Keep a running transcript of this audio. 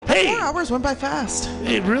4 hours went by fast.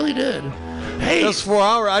 It really did. Hey, It was 4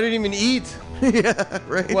 hours. I didn't even eat. Yeah,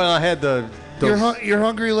 right. Well, I had the. You're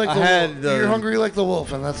hungry like you're hungry like the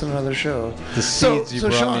wolf, and that's another show. The seeds you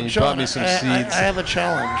brought Sean, me. Sean, brought me some seeds. I have a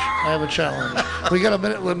challenge. We got a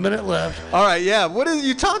minute left. All right, yeah. What is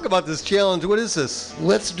you talk about this challenge? What is this?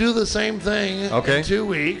 Let's do the same thing in 2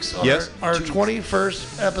 weeks. Our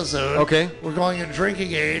 21st episode. Okay. We're going at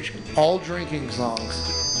drinking age, all drinking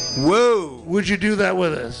songs. Whoa. Would you do that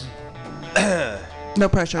with us? No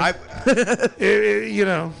pressure. You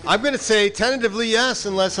know. I'm going to say tentatively yes,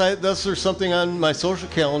 unless there's something on my social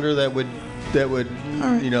calendar that would,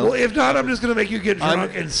 right. you know. Well, if not, I'm just going to make you get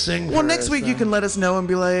drunk and sing. Well, next week you can let us know and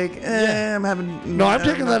be like, I'm having. No, I'm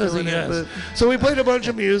taking that as a yes. So we played a bunch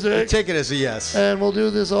of music. Take it as a yes. And we'll do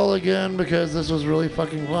this all again because this was really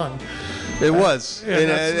fucking fun. It was. Yeah,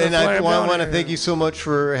 and I want to thank you so much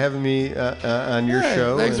for having me on your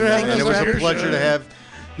show. Thanks for having us. And it was on a your pleasure show. to have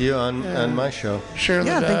you on my show. Sure.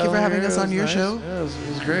 Thank you for having us on your show. Yeah, it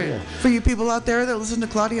was great. For you people out there that listen to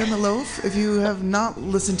Claudia and the Loaf, if you have not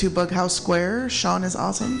listened to Bughouse Square, Sean is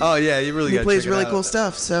awesome. Oh yeah, you really. He gotta plays check it really out. cool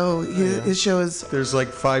stuff. So his show is. There's like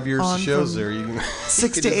 5 years of shows there. You can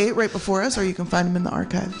 6 to 8 right before us, or you can find him in the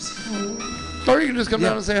archives. Or you can just come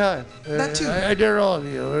down and say hi. That too. I dare all of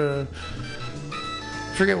you.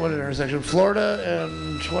 Forget what intersection. Florida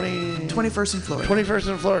and 21st in Florida. 21st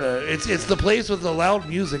in Florida. It's the place with the loud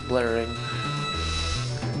music blaring.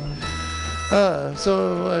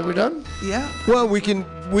 So are we done? Yeah. Well, we can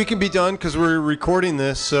be done because we're recording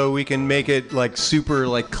this, so we can make it like super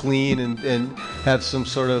like clean and have some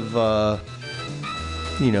sort of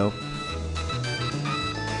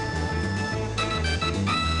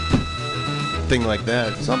thing like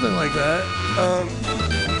that. Something like that.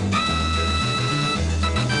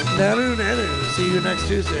 Nanu. See you next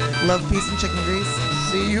Tuesday. Love, peace, and chicken grease.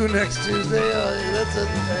 See you next Tuesday.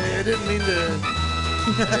 I didn't mean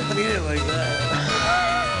it like that.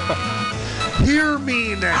 Hear me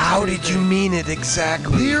next Tuesday. How did you mean it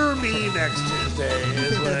exactly? Hear me next Tuesday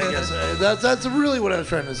is what I guess. That's really what I was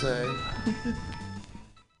trying to say.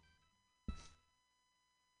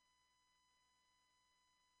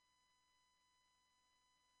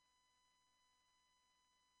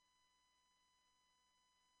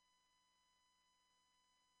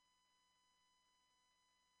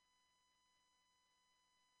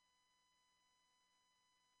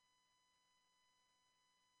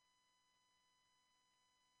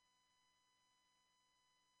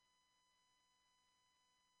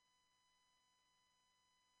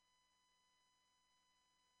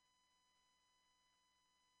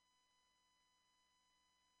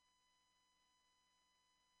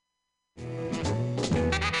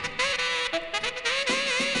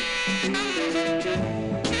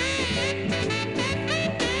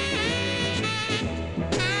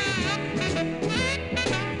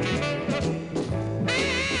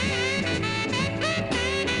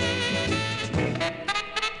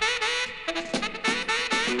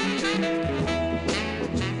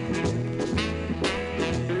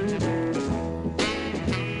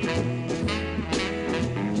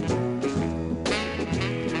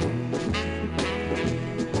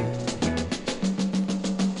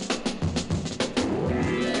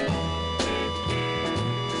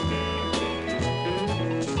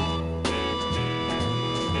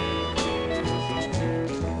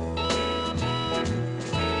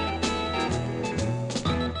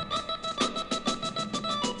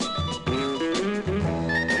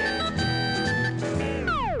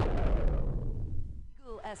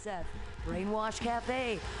 Brainwash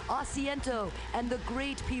Cafe, Asiento, and the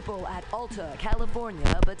great people at Alta California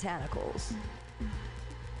Botanicals.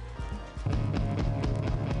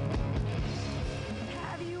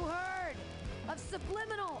 Have you heard of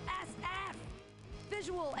Subliminal SF?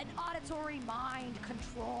 Visual and auditory mind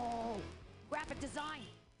control. Graphic design,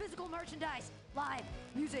 physical merchandise, live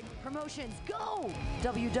music promotions. Go!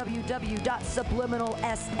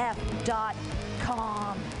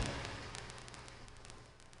 www.subliminalsf.com.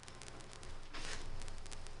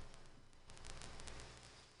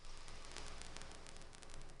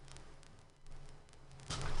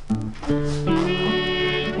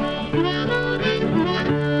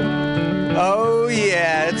 Oh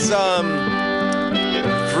yeah, it's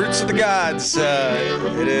Fruits of the Gods.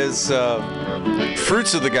 It is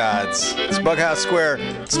Fruits of the Gods. It's Bughouse Square.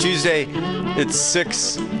 It's Tuesday. It's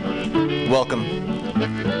 6. Welcome.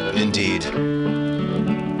 Indeed.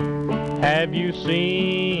 Have you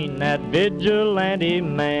seen that vigilante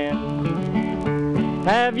man?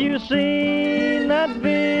 Have you seen that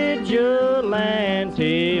vigilante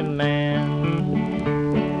man?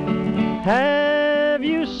 Have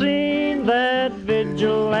you seen that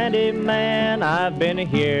vigilante vigilante man. I've been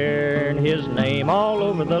hearing his name all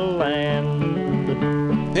over the land.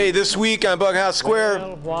 Hey, this week on Bughouse Square,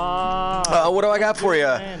 what do I got for you?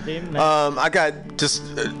 I got just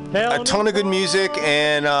a ton of good music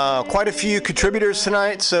and quite a few contributors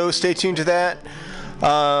tonight, so stay tuned to that.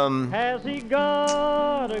 Has he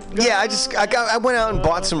got a gun? Yeah, I went out and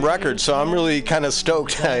bought some records, so I'm really kind of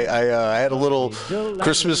stoked. I had a little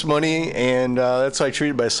Christmas money, and that's how I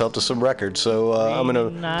treated myself to some records. So I'm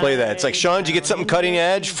gonna play that. It's like, Sean, did you get something cutting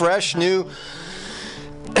edge, fresh, new?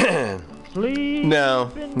 No,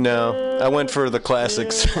 I went for the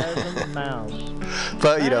classics.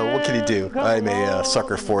 But, you know, what can you do? I'm a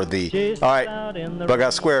sucker for the... All right,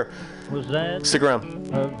 Bughouse Square. Stick around.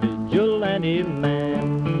 A vigilante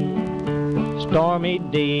man. Stormy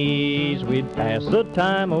days, we'd pass the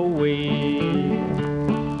time away,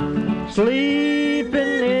 sleeping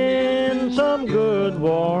in some good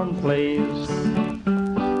warm place.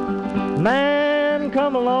 Man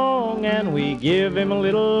come along and we give him a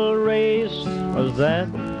little race. Was that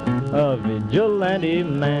a vigilante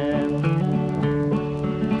man?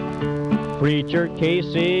 Preacher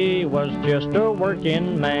Casey was just a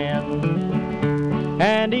working man,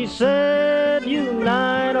 and he said,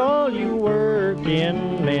 unite all you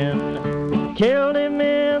working men. Killed him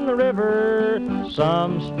in the river,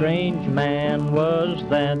 some strange man. Was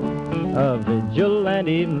that a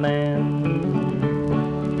vigilante man?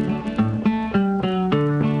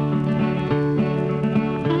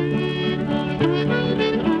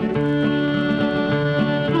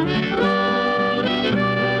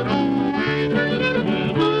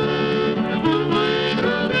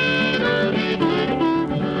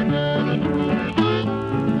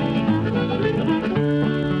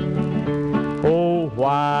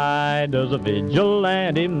 Why does a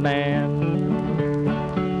vigilante man,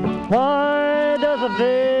 why does a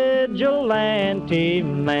vigilante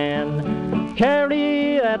man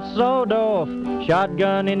carry that sawed-off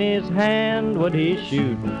shotgun in his hand? Would he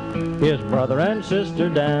shoot his brother and sister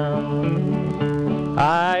down?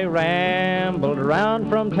 I rambled around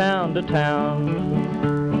from town to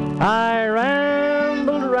town, I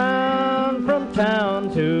rambled around from town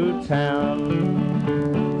to town,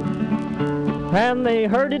 and they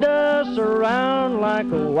herded us around like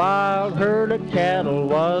a wild herd of cattle.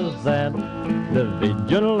 Was that the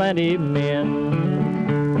vigilante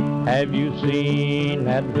men? Have you seen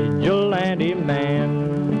that vigilante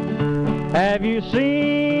man? Have you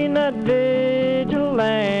seen that vigilante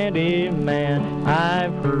man?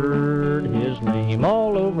 I've heard his name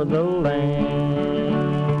all over the land.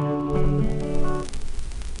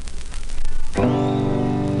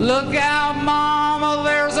 Look out, Mama,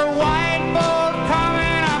 there's a white boat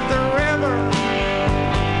coming up the river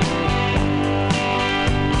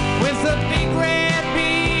with a big red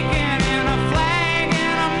beacon and a flag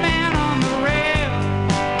and a man on the rail.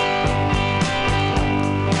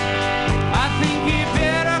 I think you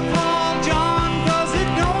better call John, 'cause it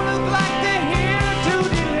don't look like they're here to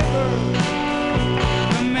deliver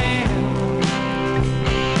the mail,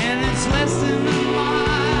 and it's less than a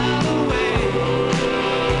mile away.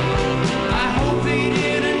 I hope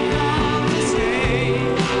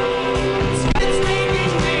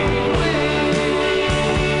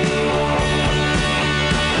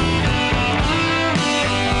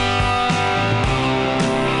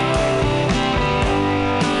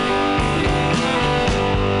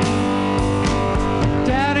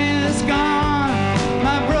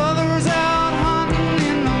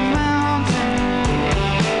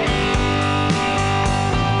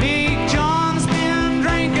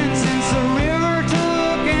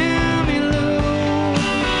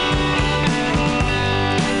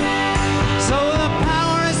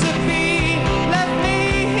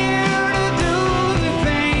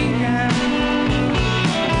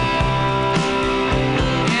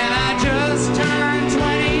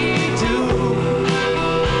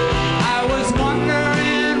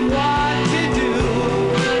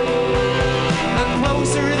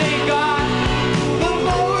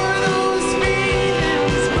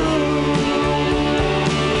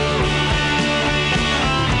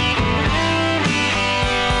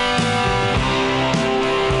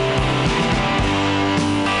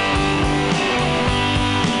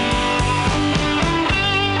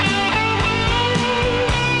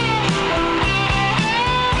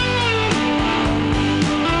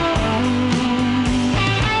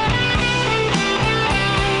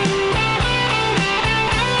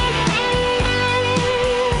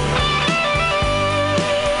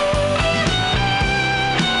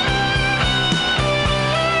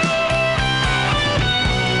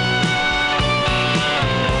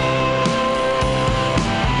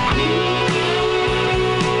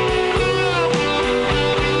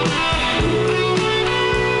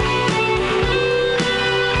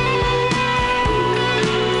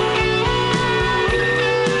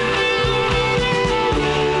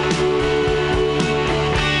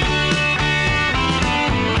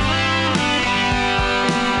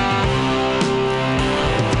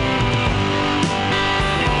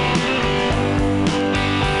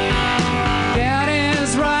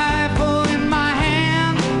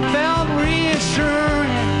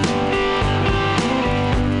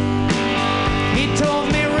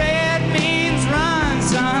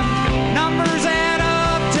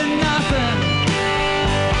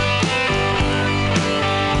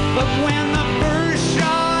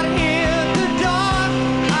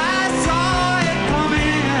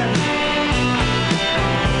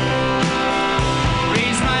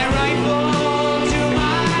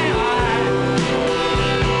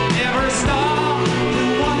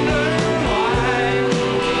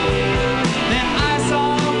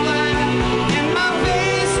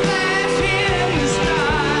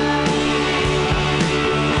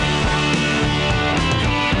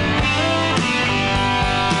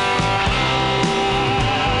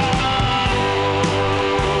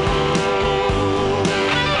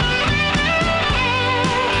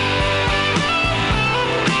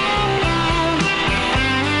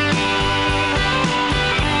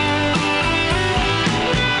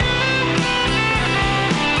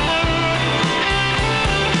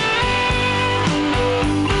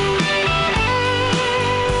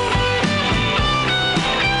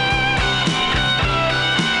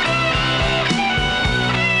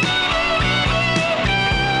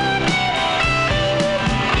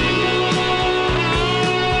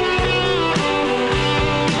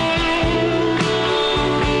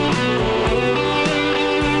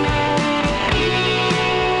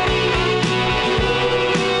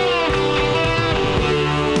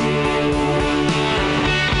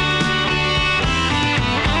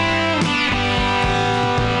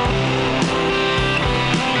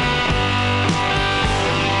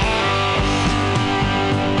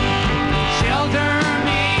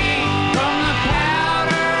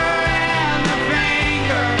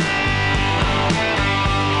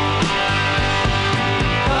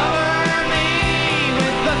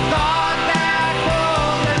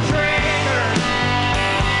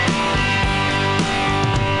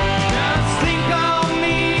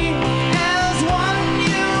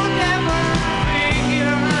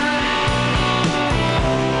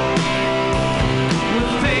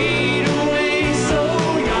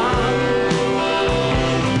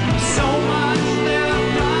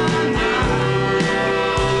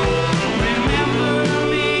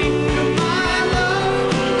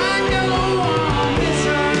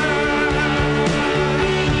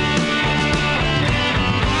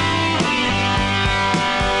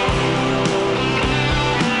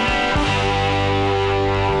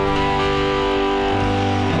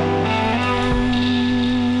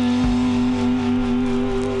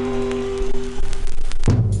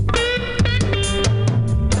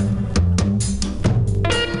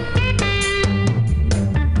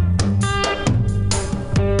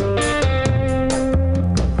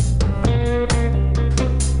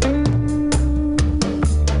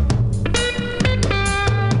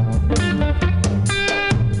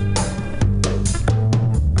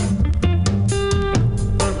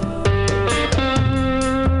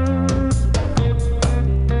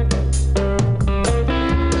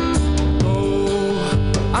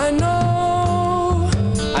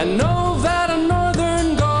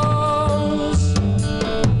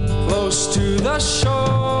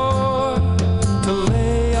shore to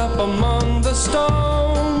lay up among the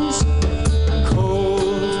stones.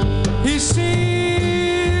 Cold, he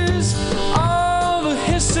sees all the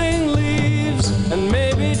hissing leaves, and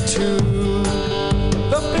maybe too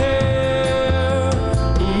the pair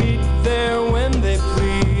who meet there when they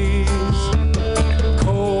please.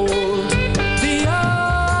 Cold, the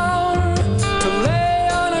hour to lay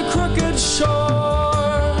on a crooked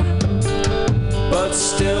shore, but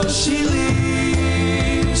still she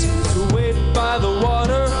leaves to wait by the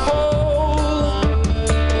water hole,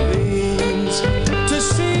 leans to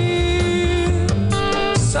see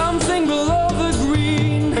something below the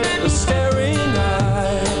green, the staring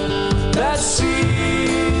eye that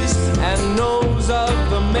sees and knows of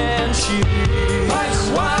the man she leaves. Like,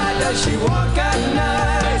 why does she walk at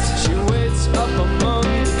night? She waits up among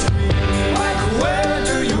the trees. Like, where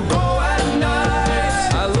do you go at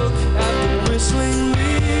night? I look at the whistling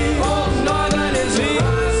leaves. Oh, northern is the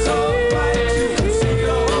eye so bright you can see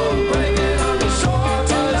the home breaking on the shore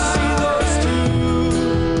tonight. I see those two,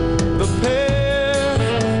 the pair,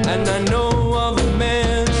 and I know of the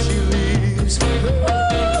man she leaves.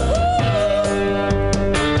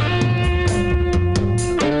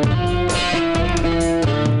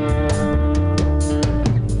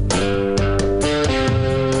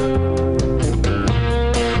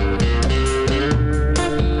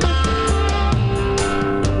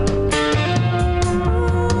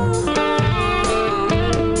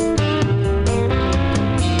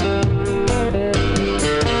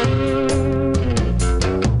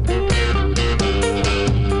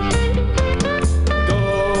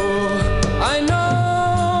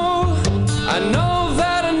 I know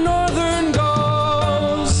that a northern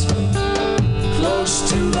goes close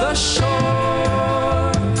to the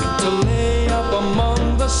shore to lay up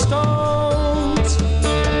among the stones.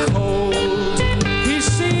 Cold, he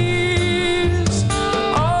sees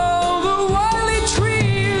all the wily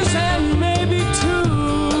trees, and maybe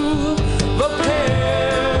too the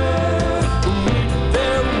pair who meet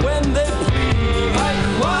there when they please. Like,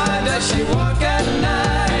 why does she walk at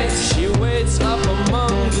night? She waits up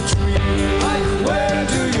among the trees. Like, where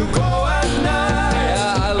do you go at night?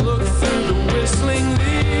 Yeah, I look through the whistling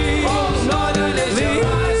leaves. Oh, northern is your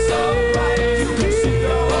eyes so bright you can see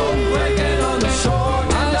the home breaking on the shore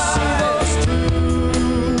tonight. I see those two,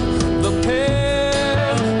 the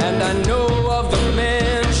pair, and I know of the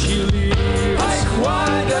man she leaves. Like, why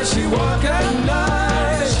does she walk at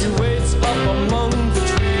night? She waits up among the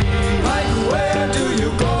trees. Like, where do you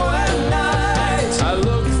go at night? I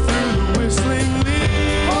look through the whistling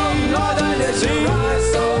leaves. Oh, northern is your eyes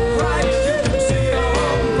so bright you can see the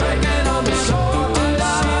home breaking on the shore tonight.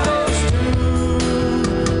 I see those two,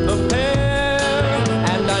 the pair,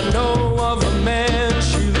 and I know of the man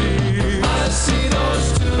she leaves. I see those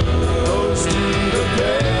two, the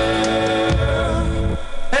pair,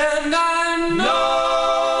 and I know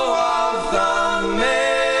of the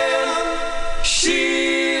man she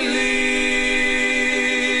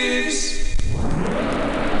leaves.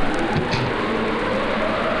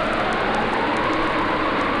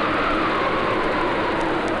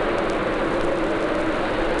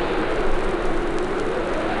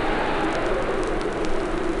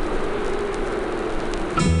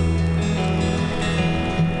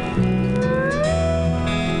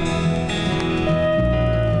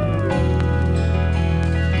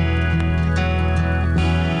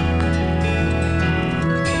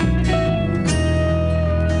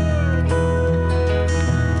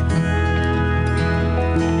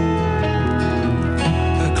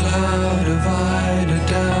 A cloud of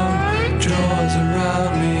eiderdown draws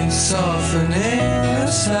around me, softening the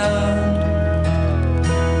sound.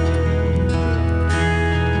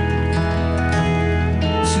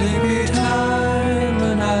 Sleepy time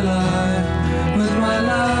when I lie with my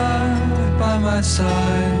love by my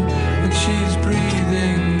side, and she's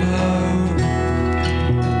breathing low.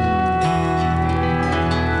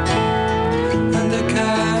 And the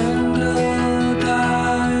candle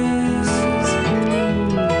dies.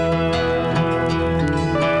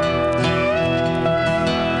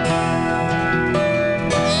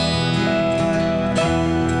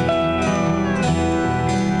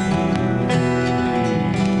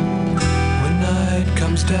 When night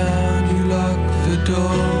comes down, you lock the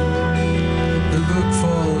door. The book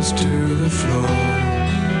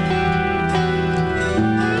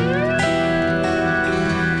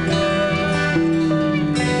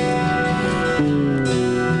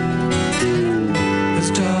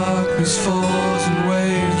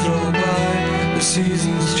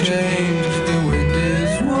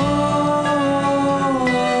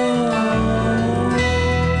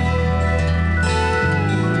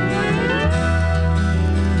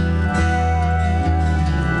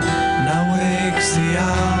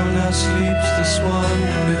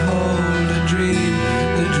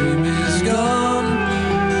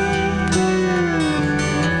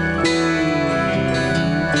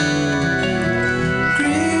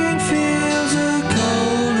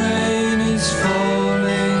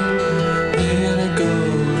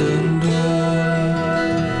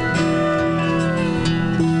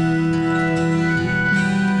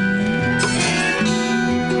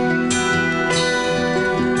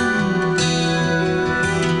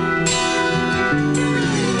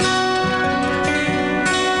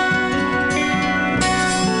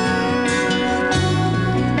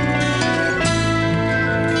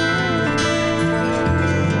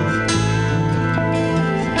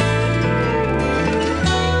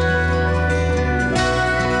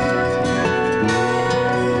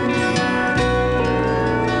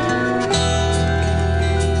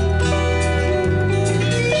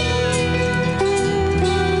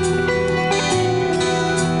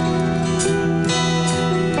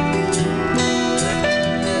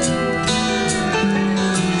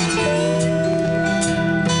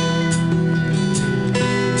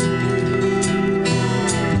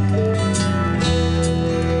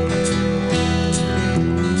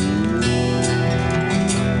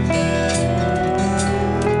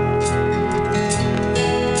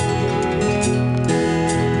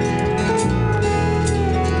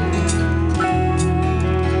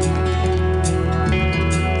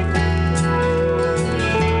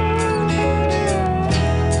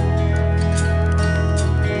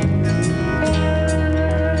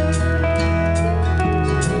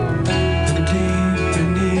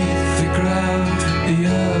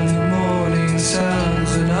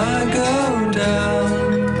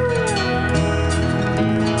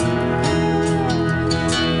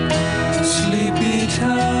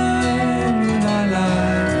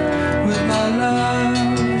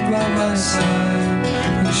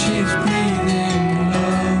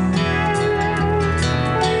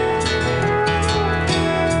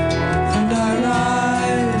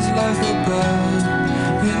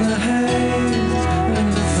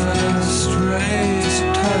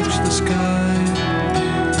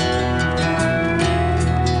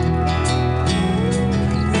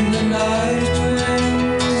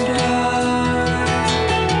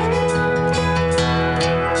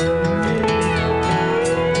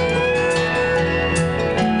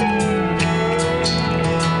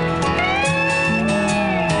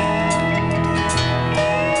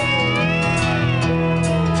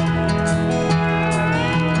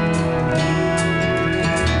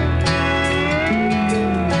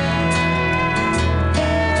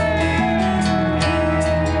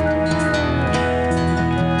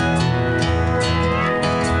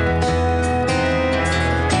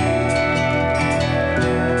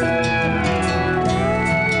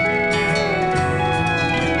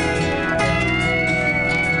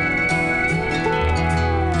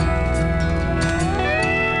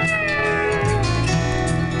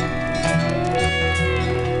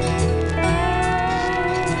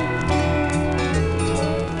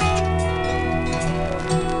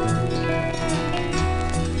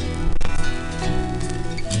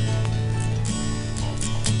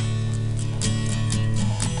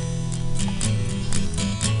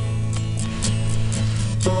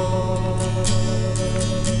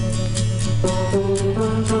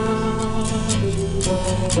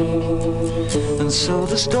And so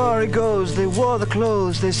the story goes, they wore the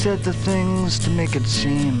clothes, they said the things to make it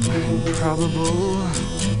seem improbable.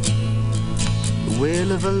 The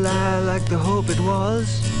wail of a lie like the hope it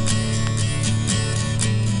was.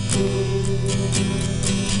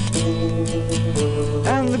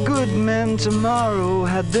 And the good men tomorrow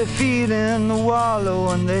had their feet in the wallow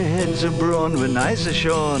and their heads abroad when ice are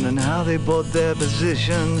shorn, and how they bought their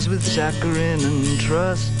positions with saccharine and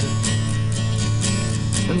trust.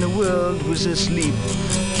 And the world was asleep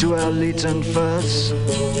to our latent fuss.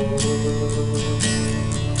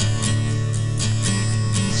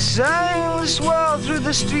 Silence swirl through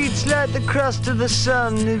the streets like the crust of the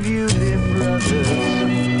sun of you, dear brothers.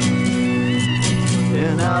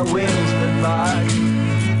 In our wings that bark,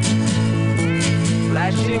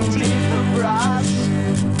 flashing teeth of brass,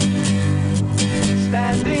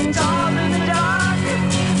 standing tall in the dark.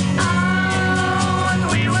 Oh, and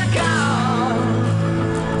we were gone,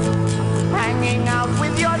 hanging out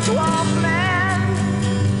with your 12 men.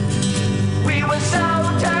 We were so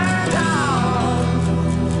turned on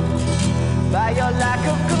by your lack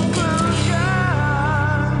of conclusion.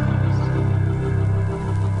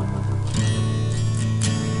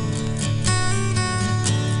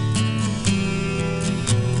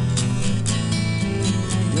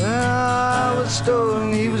 I was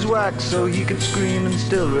stolen, he was waxed, so he could scream and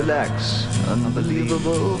still relax.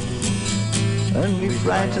 Unbelievable. And we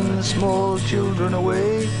frightened the small children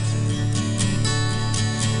away.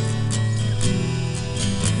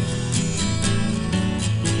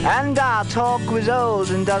 And our talk was old,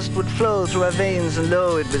 and dust would flow through our veins, and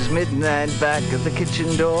lo, it was midnight back at the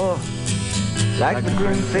kitchen door, like the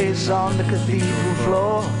grim face on the cathedral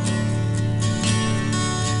floor.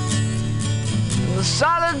 The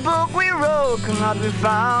solid book we wrote cannot be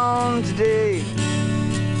found today.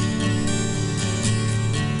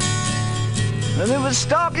 And it was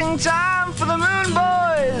stalking time for the Moon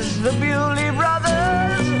Boys, the Bewley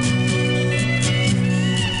Brothers,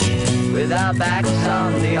 with our backs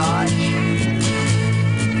on the arch.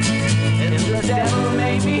 And the devil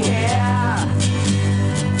may be here,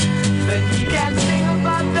 but he can't sing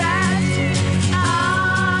about that.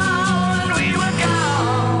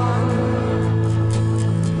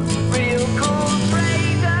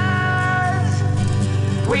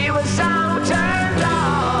 We were so turned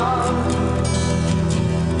on,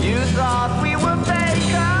 you thought we were fakers.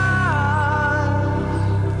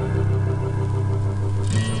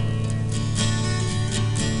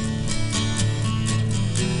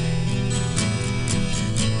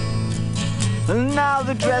 And now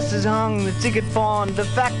the dress is hung, the ticket pawned, the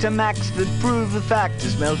factor max that proved the fact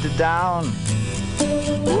is melted down,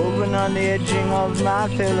 woven on the edging of my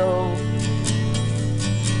pillow.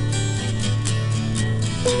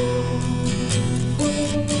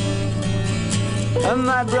 And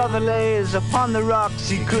my brother lays upon the rocks.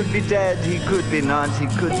 He could be dead, he could be not, he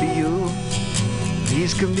could be you.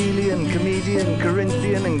 He's chameleon, comedian,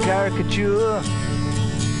 Corinthian, and caricature,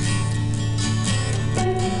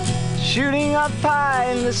 shooting up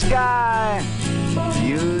high in the sky.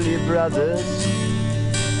 Bewley Brothers,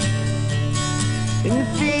 in the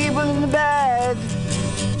feeble and the bad.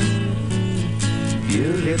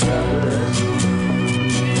 Bewley Brothers,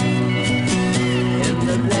 in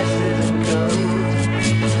the blessed and cold,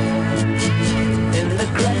 in the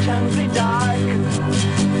crutch-hungry dark,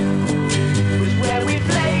 was where we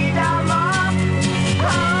played our mark.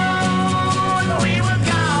 Oh, and we were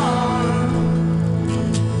gone,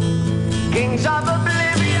 kings of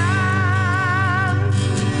oblivion.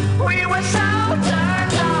 We were so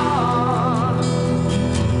turned on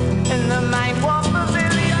in the mind-warp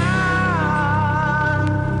pavilion.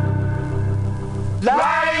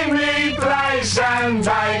 Lay me place and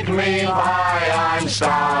bake me pie, I'm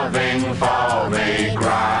starving for me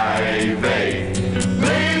gravy.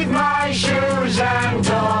 Leave my shoes and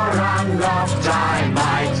door unlocked, I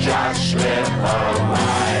might just slip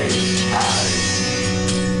away. Hey,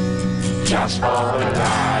 just for the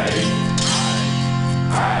day.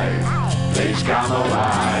 Hey, please come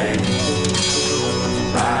away.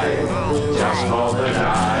 Hey, just for the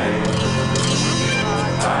day.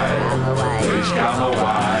 Hey, please come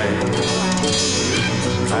away.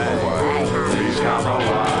 Hey, please come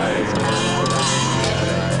away.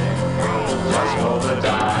 Just for the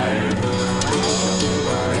day.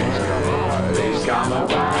 Please come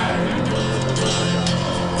away.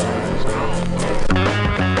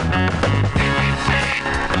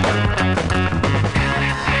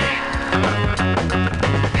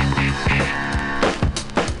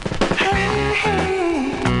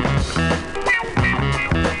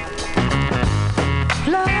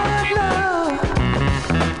 Love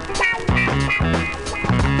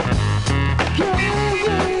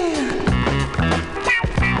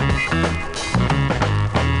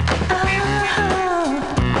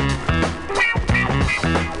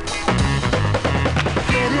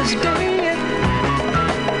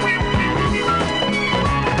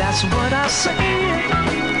say it.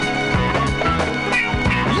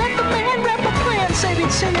 Let the man rap a plan, said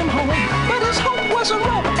he'd send him home, but his hope wasn't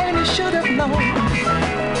wrong, and he should have known.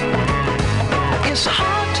 It's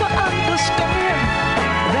hard to understand.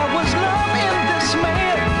 There was love in this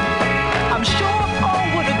man. I'm sure all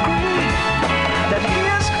would agree that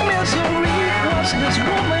his misery was his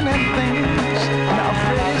woman and things. Now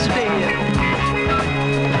Fred is dead.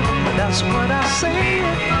 That's what I say.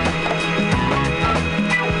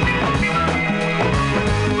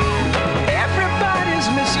 Everybody's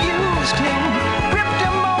misused him, ripped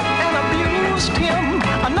him off and abused him.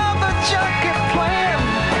 Another junkie plan,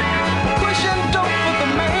 pushing dope for the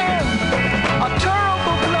man. A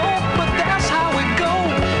terrible blow, but that's how it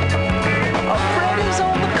goes. Freddy's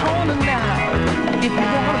on the corner now. If you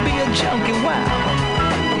wanna be a junkie, wow.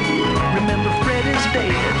 Remember, Fred is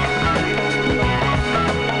dead.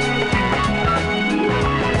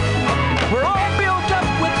 We're all built up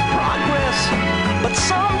with progress, but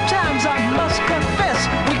sometimes I must confess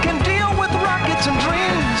we can deal with rockets and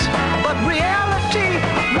dreams, but reality,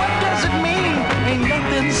 what does it mean? Ain't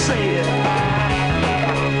nothing said.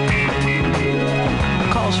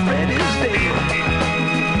 'Cause Fred is dead.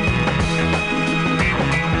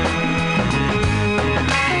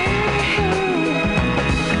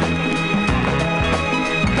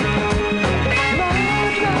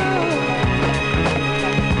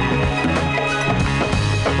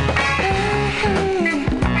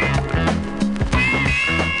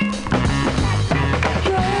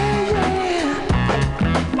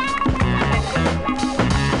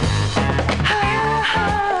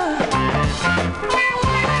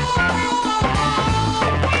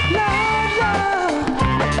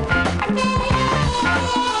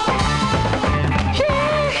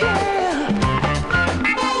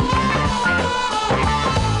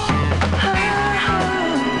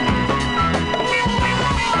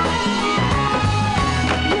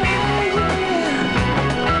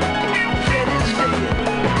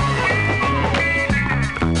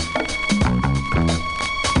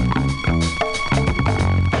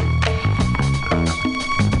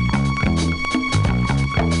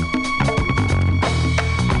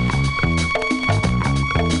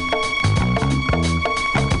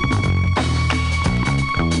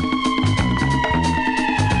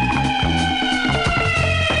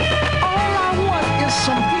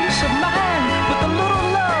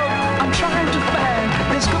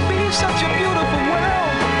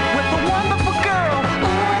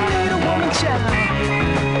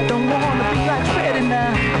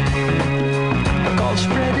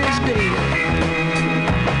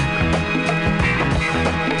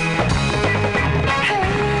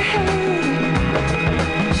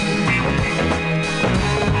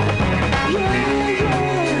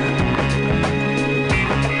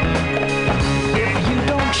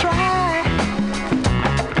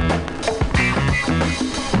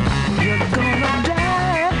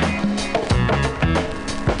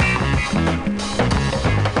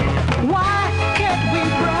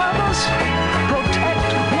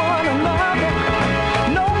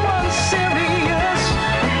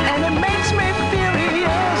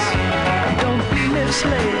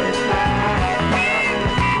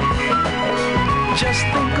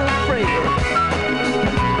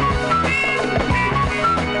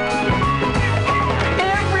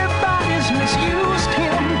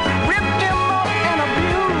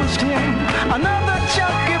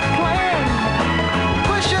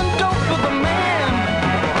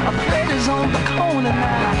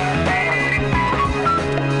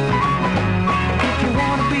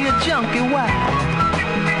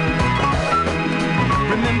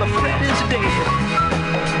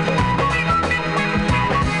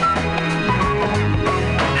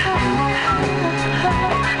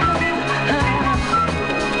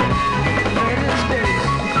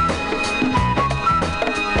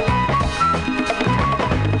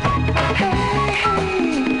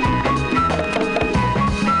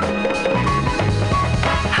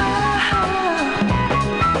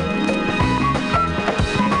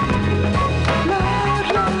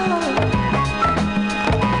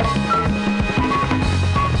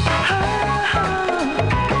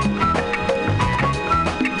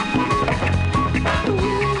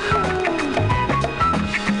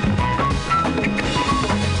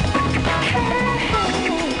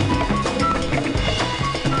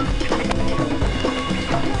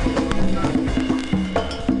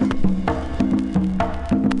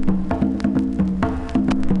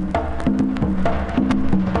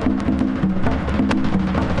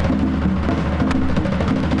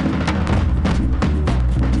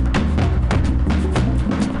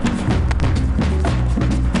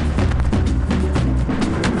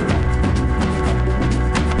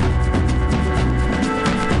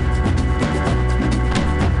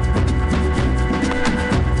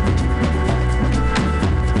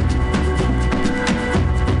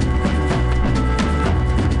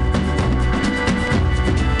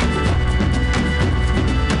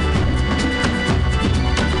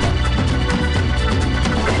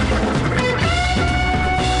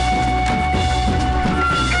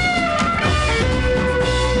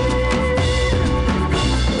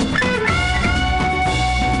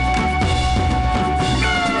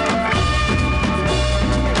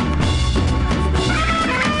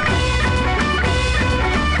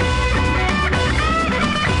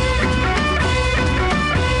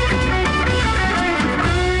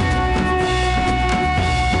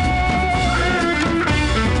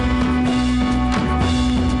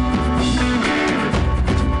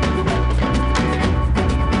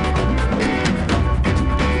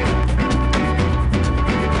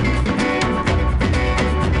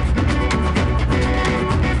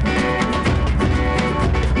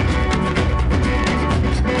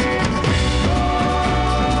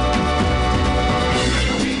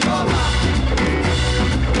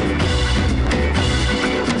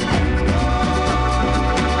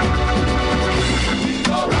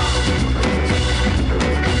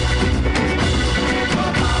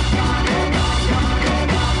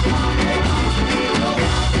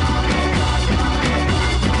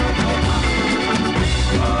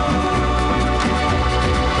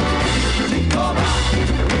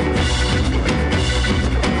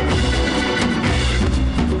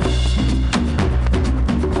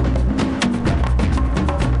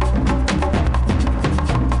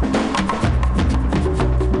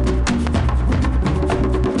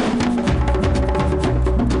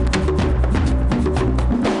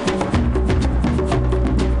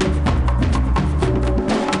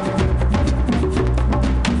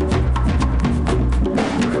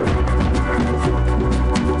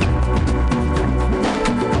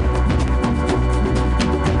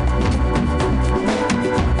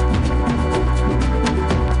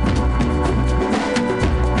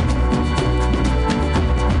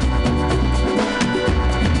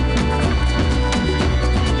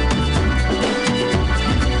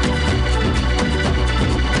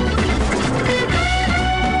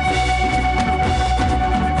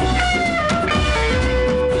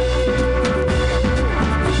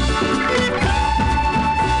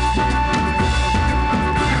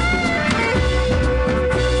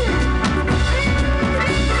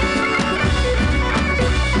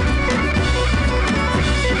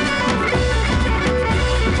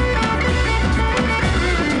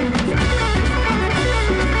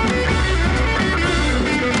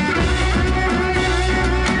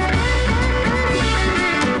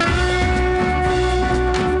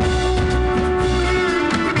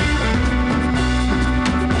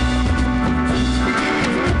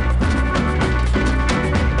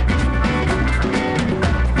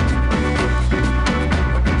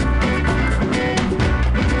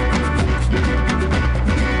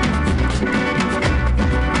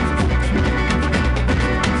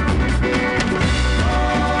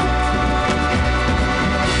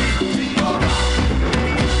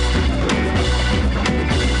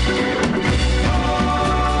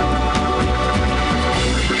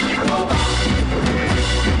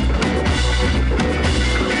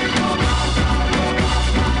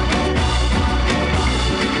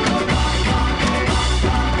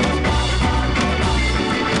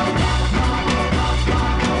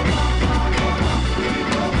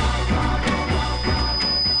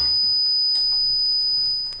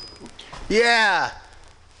 Yeah.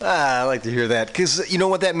 I like to hear that. Because you know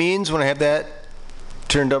what that means when I have that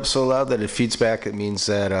turned up so loud that it feeds back? It means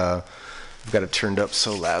that I've got it turned up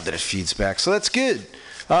so loud that it feeds back. So that's good.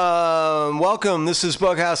 Welcome. This is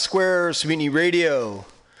Bughouse Square's MutinyRadio.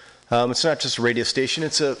 It's not just a radio station.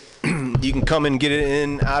 It's a you can come and get it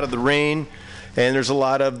in out of the rain, and there's a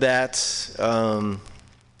lot of that.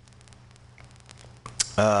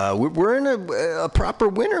 We're in a proper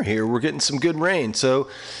winter here. We're getting some good rain. So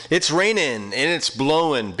it's raining and it's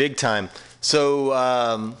blowing big time.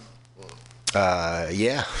 So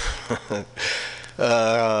yeah.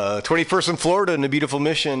 21st in Florida in a beautiful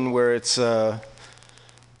Mission where it's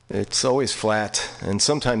always flat and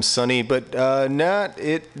sometimes sunny, but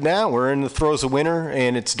now we're in the throes of winter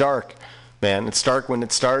and it's dark, man. It's dark when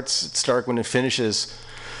it starts. It's dark when it finishes.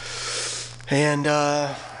 And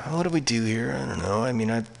what do we do here? I don't know. I mean,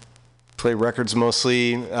 I play records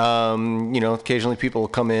mostly. Occasionally people will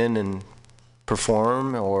come in and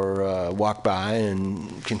perform or walk by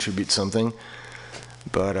and contribute something.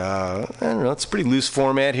 But I don't know. It's a pretty loose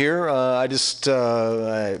format here. I'm just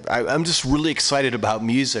really excited about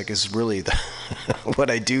music. Is really what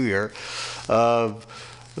I do here.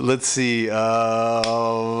 Let's see.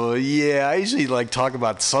 I usually talk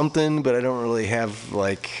about something, but I don't really have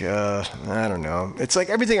I don't know. It's like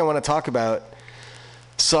everything I want to talk about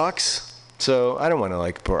sucks. So I don't want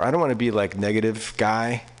to I don't want to be negative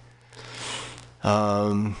guy.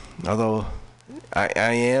 Although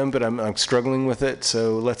I am, but I'm struggling with it.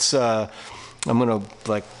 So let's. I'm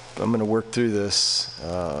gonna work through this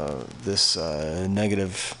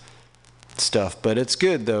negative stuff. But it's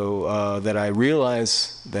good though that I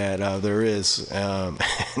realize that there is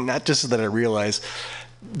not just that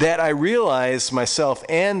I realize myself,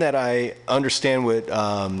 and that I understand what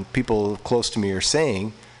people close to me are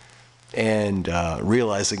saying, and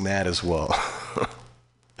realizing that as well.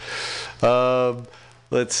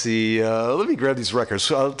 Let's see. Let me grab these records.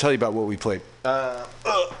 So I'll tell you about what we played.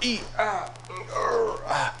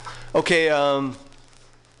 Okay.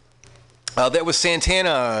 That was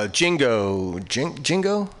Santana, Jingo,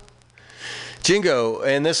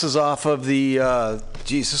 and this is off of the.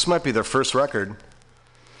 This might be their first record.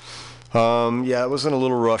 It was in a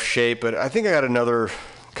little rough shape, but I think I got another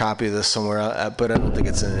copy of this somewhere. But I don't think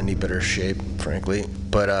it's in any better shape, frankly.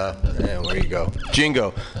 But there you go,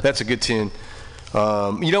 Jingo. That's a good tune.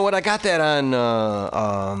 You know what? I got that on,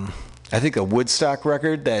 I think a Woodstock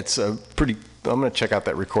record. That's a pretty. I'm gonna check out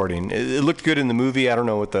that recording. It looked good in the movie. I don't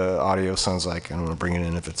know what the audio sounds like. I don't want to bring it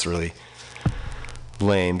in if it's really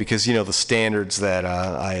lame, because the standards that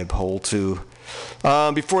I uphold to.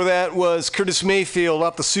 Before that was Curtis Mayfield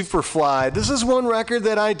off the Superfly. This is one record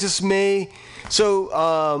that I just may. So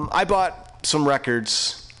I bought some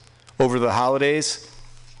records over the holidays.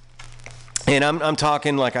 And I'm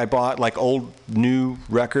talking I bought old new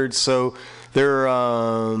records, so they're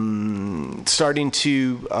starting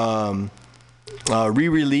to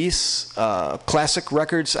re-release classic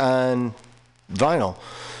records on vinyl.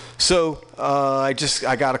 So I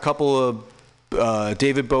got a couple of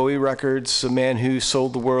David Bowie records, A Man Who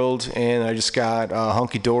Sold the World, and I just got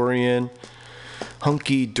Hunky Dory,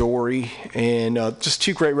 and just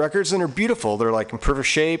two great records, and they're beautiful. They're in perfect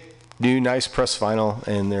shape, new, nice pressed vinyl,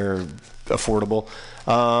 and they're affordable.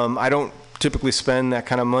 I don't typically spend that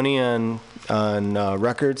kind of money on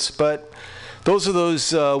records, but those are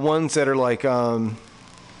those ones that are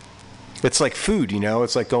it's like food,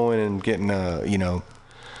 It's like going and getting a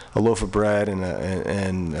loaf of bread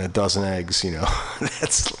and a dozen eggs,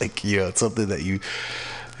 That's it's something that you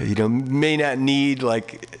may not need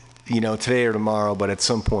today or tomorrow, but at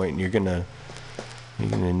some point you're gonna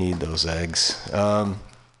need those eggs.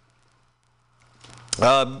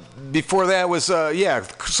 Before that was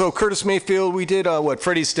so Curtis Mayfield, we did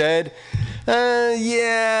Freddy's Dead.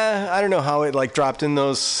 I don't know how it dropped in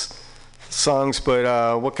those songs,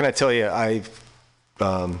 but what can I tell you?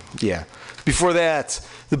 Before that,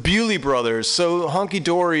 the Bewley Brothers. So Hunky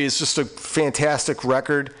Dory is just a fantastic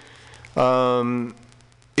record.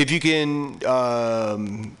 If you can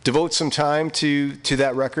devote some time to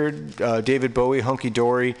that record, David Bowie, Hunky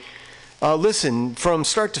Dory. Listen from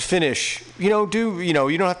start to finish. You don't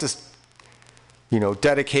have to,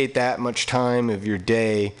 dedicate that much time of your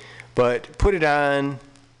day, but put it on.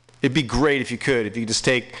 It'd be great if you could just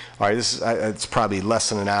take. All right, it's probably less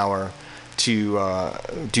than an hour to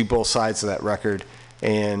do both sides of that record,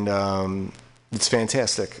 and it's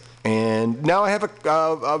fantastic. And now I have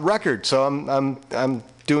a record, so I'm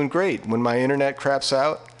doing great. When my internet craps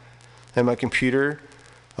out and my computer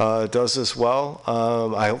does this well,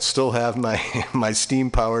 I'll still have my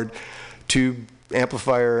steam-powered tube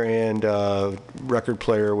amplifier and record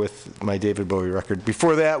player with my David Bowie record.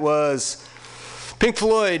 Before that was Pink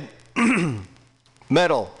Floyd,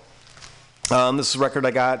 Metal. This is a record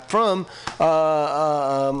I got from,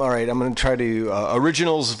 all right, I'm going to try to,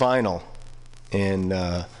 Originals Vinyl. And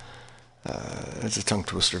that's a tongue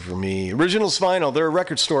twister for me. Originals Vinyl, they're a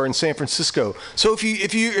record store in San Francisco. So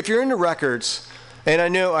if you're into records, and I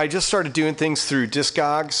know I just started doing things through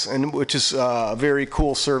Discogs, and which is a very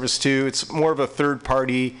cool service too. It's more of a third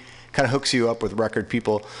party, kind of hooks you up with record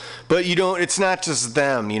people. But you don't. It's not just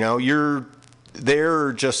them. You know,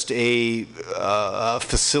 they're just a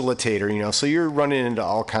facilitator. You know, so you're running into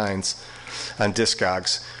all kinds on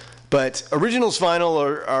Discogs. But Originals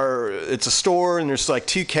Vinyl it's a store, and there's like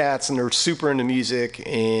 2 cats, and they're super into music,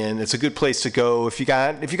 and it's a good place to go if you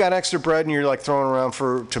got extra bread and you're like throwing around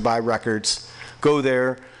to buy records. Go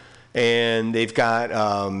there, and they've got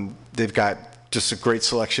just a great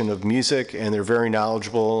selection of music, and they're very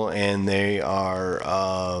knowledgeable, and they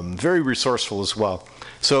are very resourceful as well.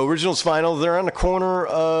 So Originals Vinyl, they're on the corner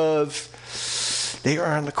of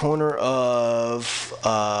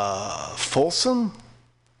Folsom?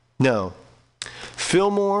 No,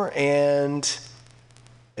 Fillmore and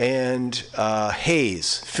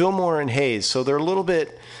Hayes. Fillmore and Hayes. So they're a little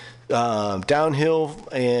bit downhill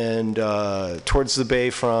and towards the bay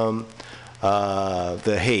from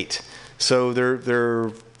the Haight. So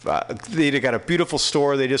they got a beautiful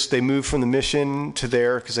store. They moved from the Mission to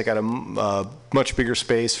there because they got a much bigger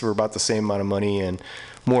space for about the same amount of money and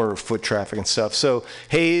more foot traffic and stuff. So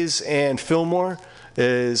Hayes and Fillmore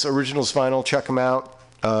is Originals Vinyl. Check them out.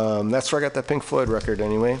 That's where I got that Pink Floyd record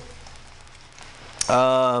anyway.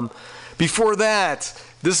 Before that,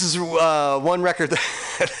 this is one record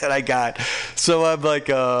that I got. So I'm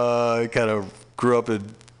like, I kind of grew up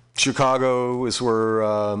in Chicago, is where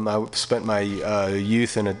I spent my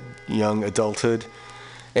youth and a young adulthood.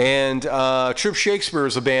 And Trip Shakespeare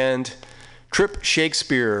was a band. Trip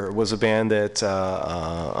Shakespeare was a band that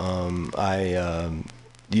I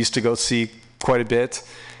used to go see quite a bit.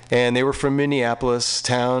 And they were from Minneapolis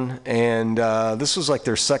town, and this was like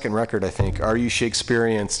their second record, I think. Are You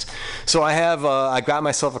Shakespeareanced? So I got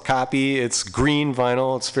myself a copy. It's green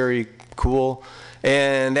vinyl. It's very cool,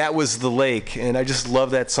 and that was The Lake, and I just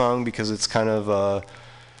love that song because it's kind of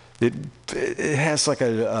it has like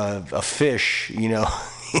a fish, you know.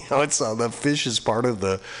 It's the fish is part of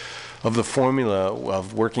the formula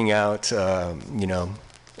of working out, a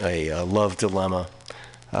love dilemma.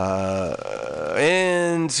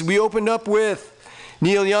 And we opened up with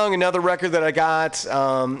Neil Young, another record that I got.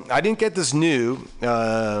 I didn't get this new.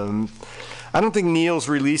 I don't think Neil's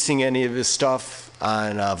releasing any of his stuff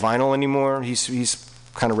on vinyl anymore. He's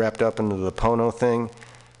kind of wrapped up into the Pono thing,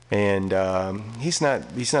 and he's not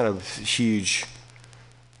a huge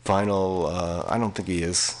vinyl. I don't think he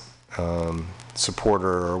is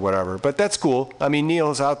supporter or whatever. But that's cool. I mean,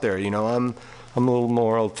 Neil's out there. You know, I'm a little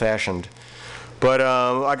more old-fashioned. But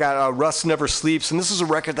I got Rust Never Sleeps, and this is a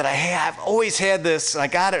record that I've always had this. I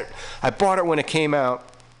got it. I bought it when it came out,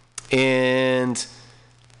 and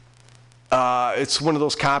it's one of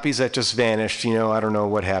those copies that just vanished. You know, I don't know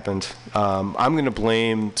what happened. I'm going to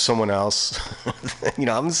blame someone else. I'm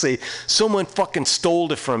going to say someone fucking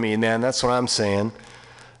stole it from me, man. That's what I'm saying.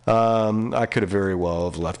 I could have very well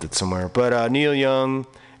have left it somewhere. But Neil Young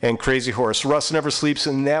and Crazy Horse, Rust Never Sleeps,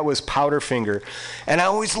 and that was Powderfinger. And I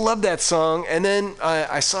always loved that song. And then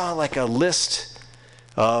I saw like a list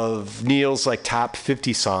of Neil's like top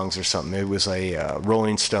 50 songs or something. It was a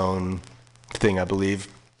Rolling Stone thing, I believe.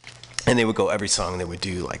 And they would go every song, they would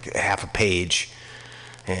do like half a page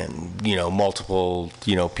and, multiple,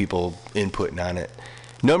 people inputting on it.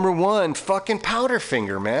 Number one, fucking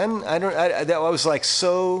Powderfinger, man. I was like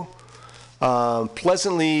so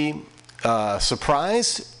pleasantly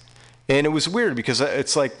surprised. And it was weird because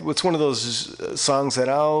it's like, it's one of those songs that,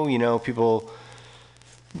 people,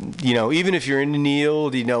 even if you're into Neil,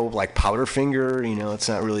 like Powderfinger, it's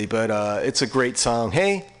not really, but it's a great song.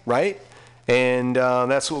 Hey, right? And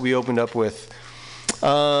that's what we opened up with.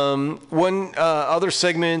 One other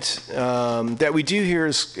segment that we do here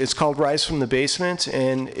is called Rise from the Basement,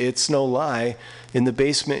 and it's no lie. In the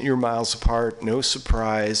basement, you're miles apart. No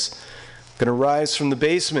surprise. Gonna rise from the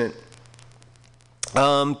basement.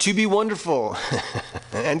 To be wonderful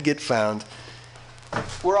and get found.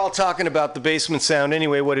 We're all talking about the basement sound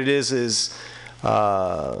anyway. What it is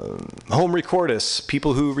home recordists,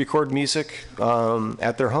 people who record music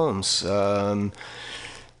at their homes.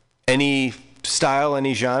 Any style,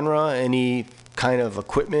 any genre, any kind of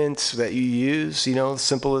equipment that you use, the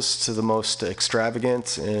simplest to the most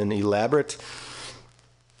extravagant and elaborate.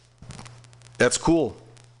 That's cool.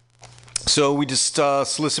 So we just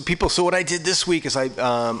solicit people. So what I did this week is I've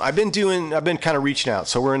been kind of reaching out.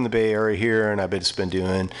 So we're in the Bay Area here, and I've just been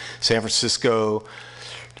doing San Francisco,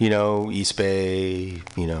 East Bay,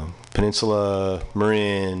 Peninsula,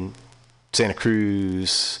 Marin, Santa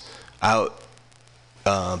Cruz, out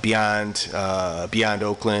beyond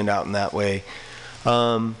Oakland, out in that way.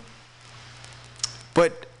 But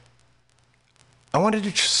I wanted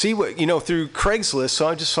to see what, through Craigslist, so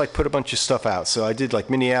I just put a bunch of stuff out. So I did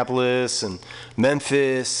Minneapolis and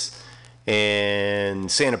Memphis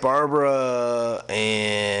and Santa Barbara,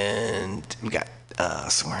 and we got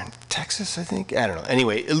somewhere in Texas, I think. I don't know.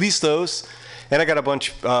 Anyway, at least those. And I got a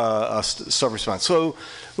bunch of stuff response. So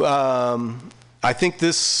I think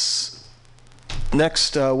this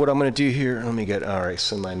next, what I'm going to do here, all right,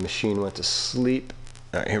 so my machine went to sleep.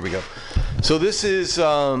 All right, here we go. So this is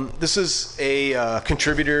a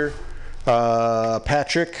contributor,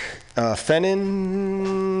 Patrick Farron.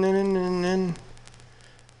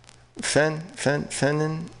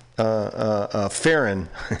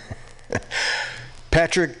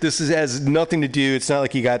 Patrick, has nothing to do. It's not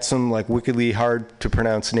like you got some wickedly hard to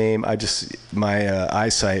pronounce name. My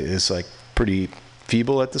eyesight is pretty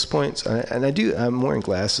feeble at this point, and I'm wearing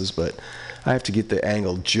glasses, but I have to get the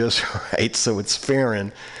angle just right, so it's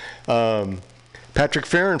Farron. Patrick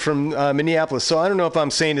Farron from Minneapolis. So I don't know if I'm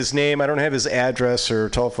saying his name. I don't have his address or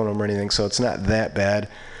telephone number or anything, so it's not that bad.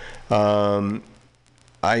 I'm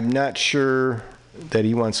not sure that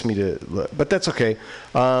he wants me to, but that's okay.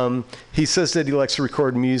 He says that he likes to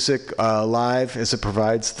record music live, as it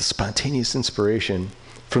provides the spontaneous inspiration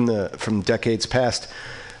from decades past.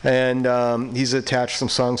 And he's attached some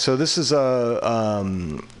songs. So this is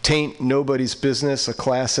Taint Nobody's Business, a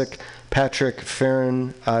classic. Patrick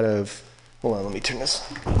Farron out of, hold on, let me turn this,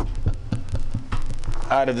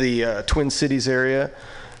 out of the Twin Cities area.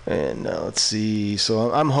 And let's see.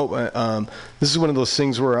 So I'm hoping, this is one of those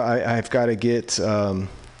things where I've got to get,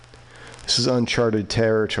 this is uncharted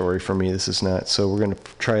territory for me. This is not. So we're going to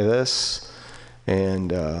try this.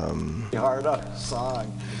 And hard up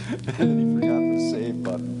song, and he forgot the save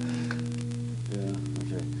button. Yeah,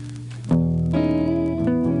 okay.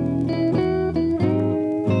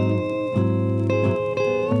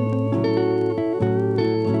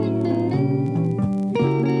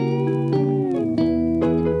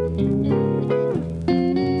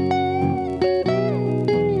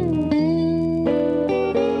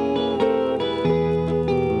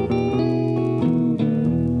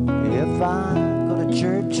 If I go to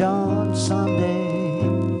church on Sunday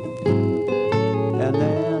and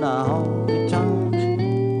then I honky tonk,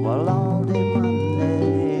 well, all day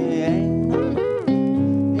Monday ain't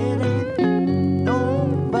it ain't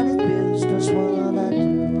nobody's business what I do.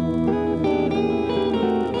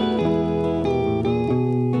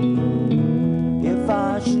 If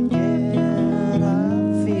I should get a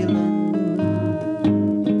feeling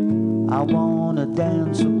I wanna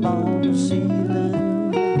dance upon the ceiling,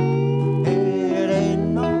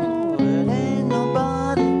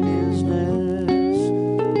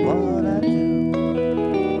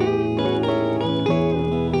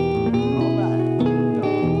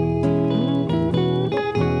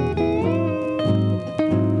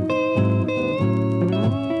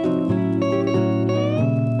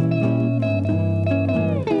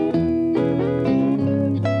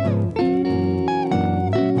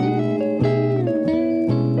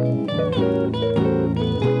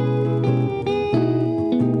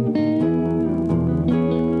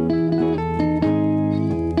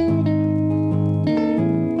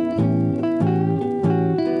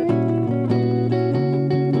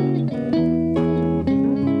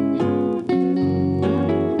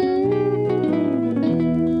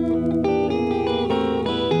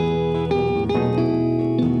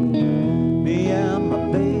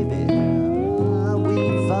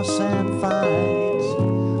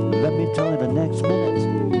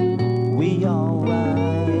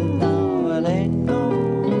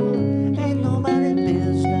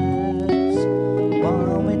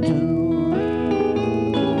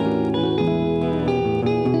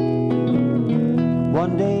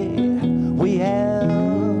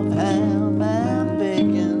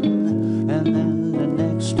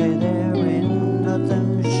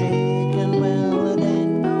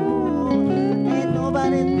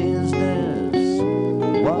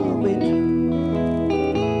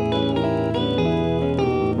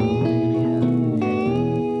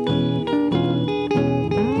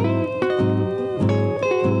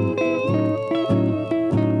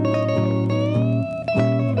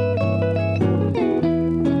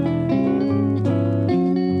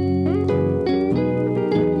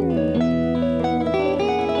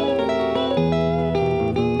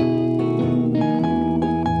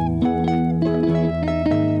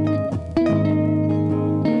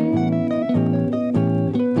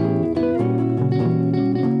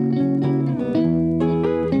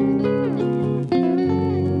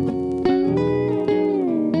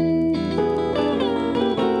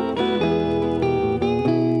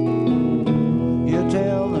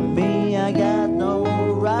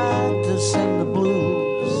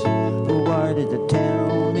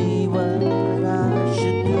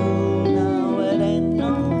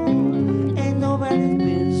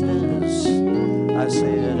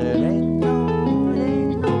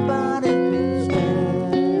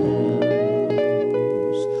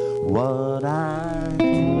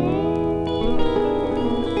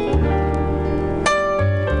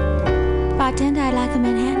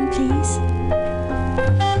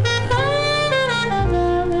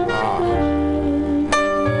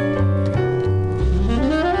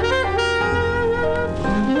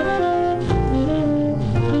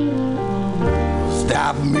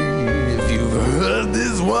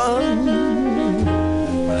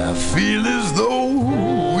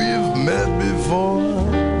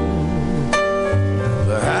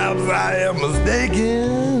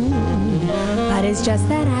 mistaken. But it's just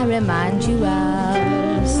that I remind you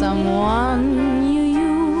of someone you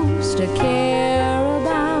used to care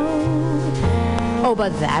about. Oh,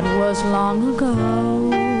 but that was long ago.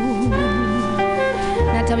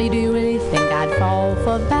 Now tell me, do you really think I'd fall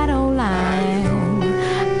for that old line?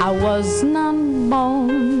 I was not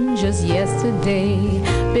born just yesterday.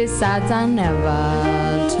 Besides, I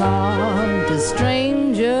never talked to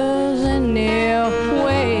strangers anyway.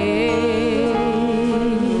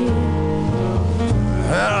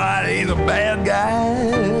 Well, I ain't a bad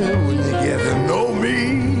guy when you get to know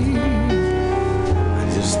me. I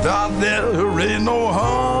just thought there ain't no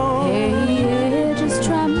harm. Hey, just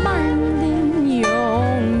try minding your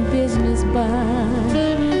own business, but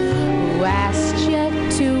who asked you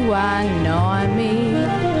to annoy me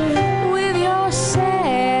with your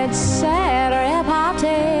sad, sad repartee?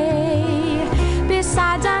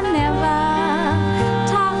 Besides, I never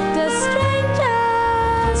talk to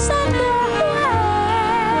strangers anyway.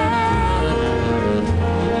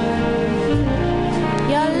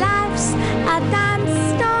 Your life's a dime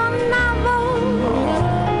store novel.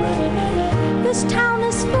 This town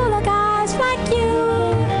is full of guys like you.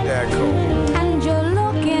 Yeah, cool. And you're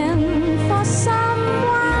looking for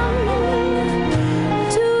someone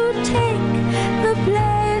to take the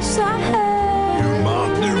place of her. You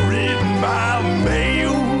must be reading my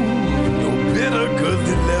mail. You're bitter 'cause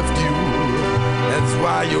they left you. That's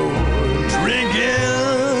why you're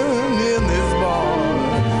drinking in this bar.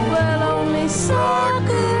 Well, only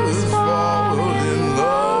suckers fall in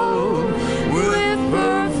love with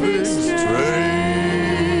perfect strangers.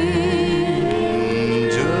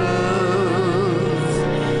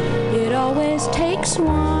 It always takes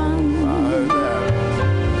one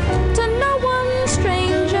to know one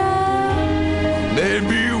stranger.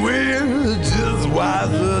 Maybe we're just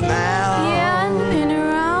wiser now. Yeah, I've been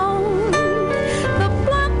around the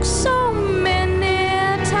block so many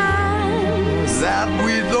times That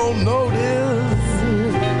we don't notice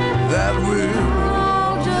that we're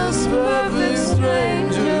all just perfect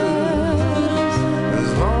strangers. as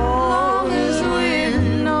long as we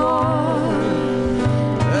know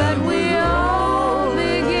that we all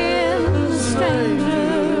begin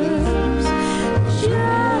strangers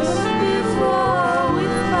just before we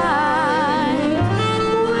find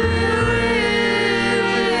we're really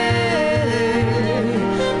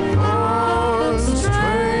all strangers.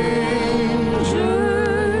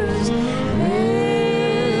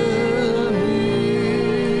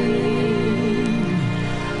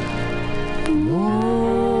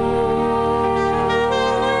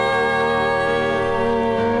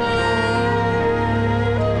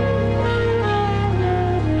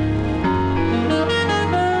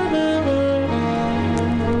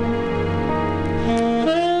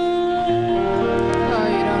 Oh,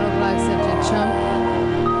 you don't look like such a chump.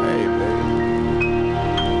 Hey, baby.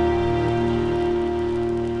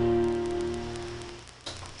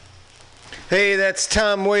 Hey, that's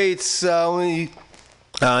Tom Waits. We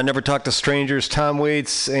never talk to strangers. Tom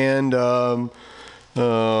Waits and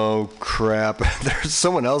oh crap, there's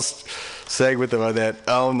someone else sang with him on that.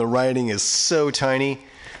 Oh, and the writing is so tiny.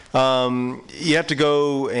 You have to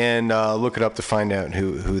go and look it up to find out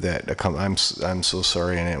who that. I'm so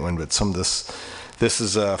sorry on that one, but some of this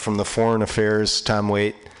is from the Foreign Affairs. Tom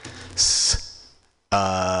Waits.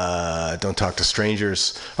 Don't talk to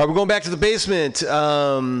strangers. All right, we're going back to the basement.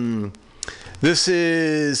 This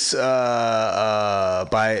is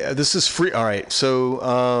this is free. All right,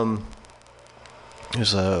 so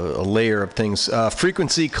there's a layer of things.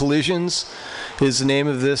 Frequency Collisions is the name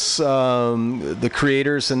of this. The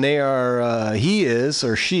creators, and they are he is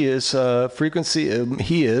or she is Frequency.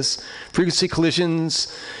 He is Frequency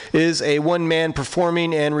Collisions is a one-man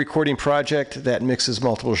performing and recording project that mixes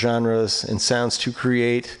multiple genres and sounds to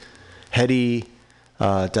create heady.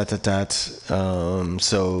 So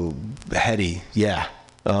heady, yeah.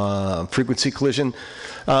 Frequency Collision.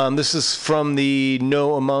 This is from the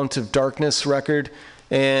No Amount of Darkness record,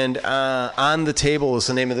 and On the Table is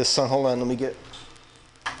the name of this song. Hold on, let me get.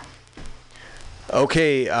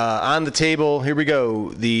 Okay, On the Table. Here we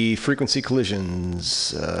go. The Frequency Collisions.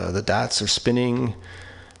 The dots are spinning,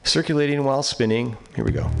 circulating while spinning. Here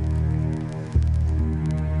we go.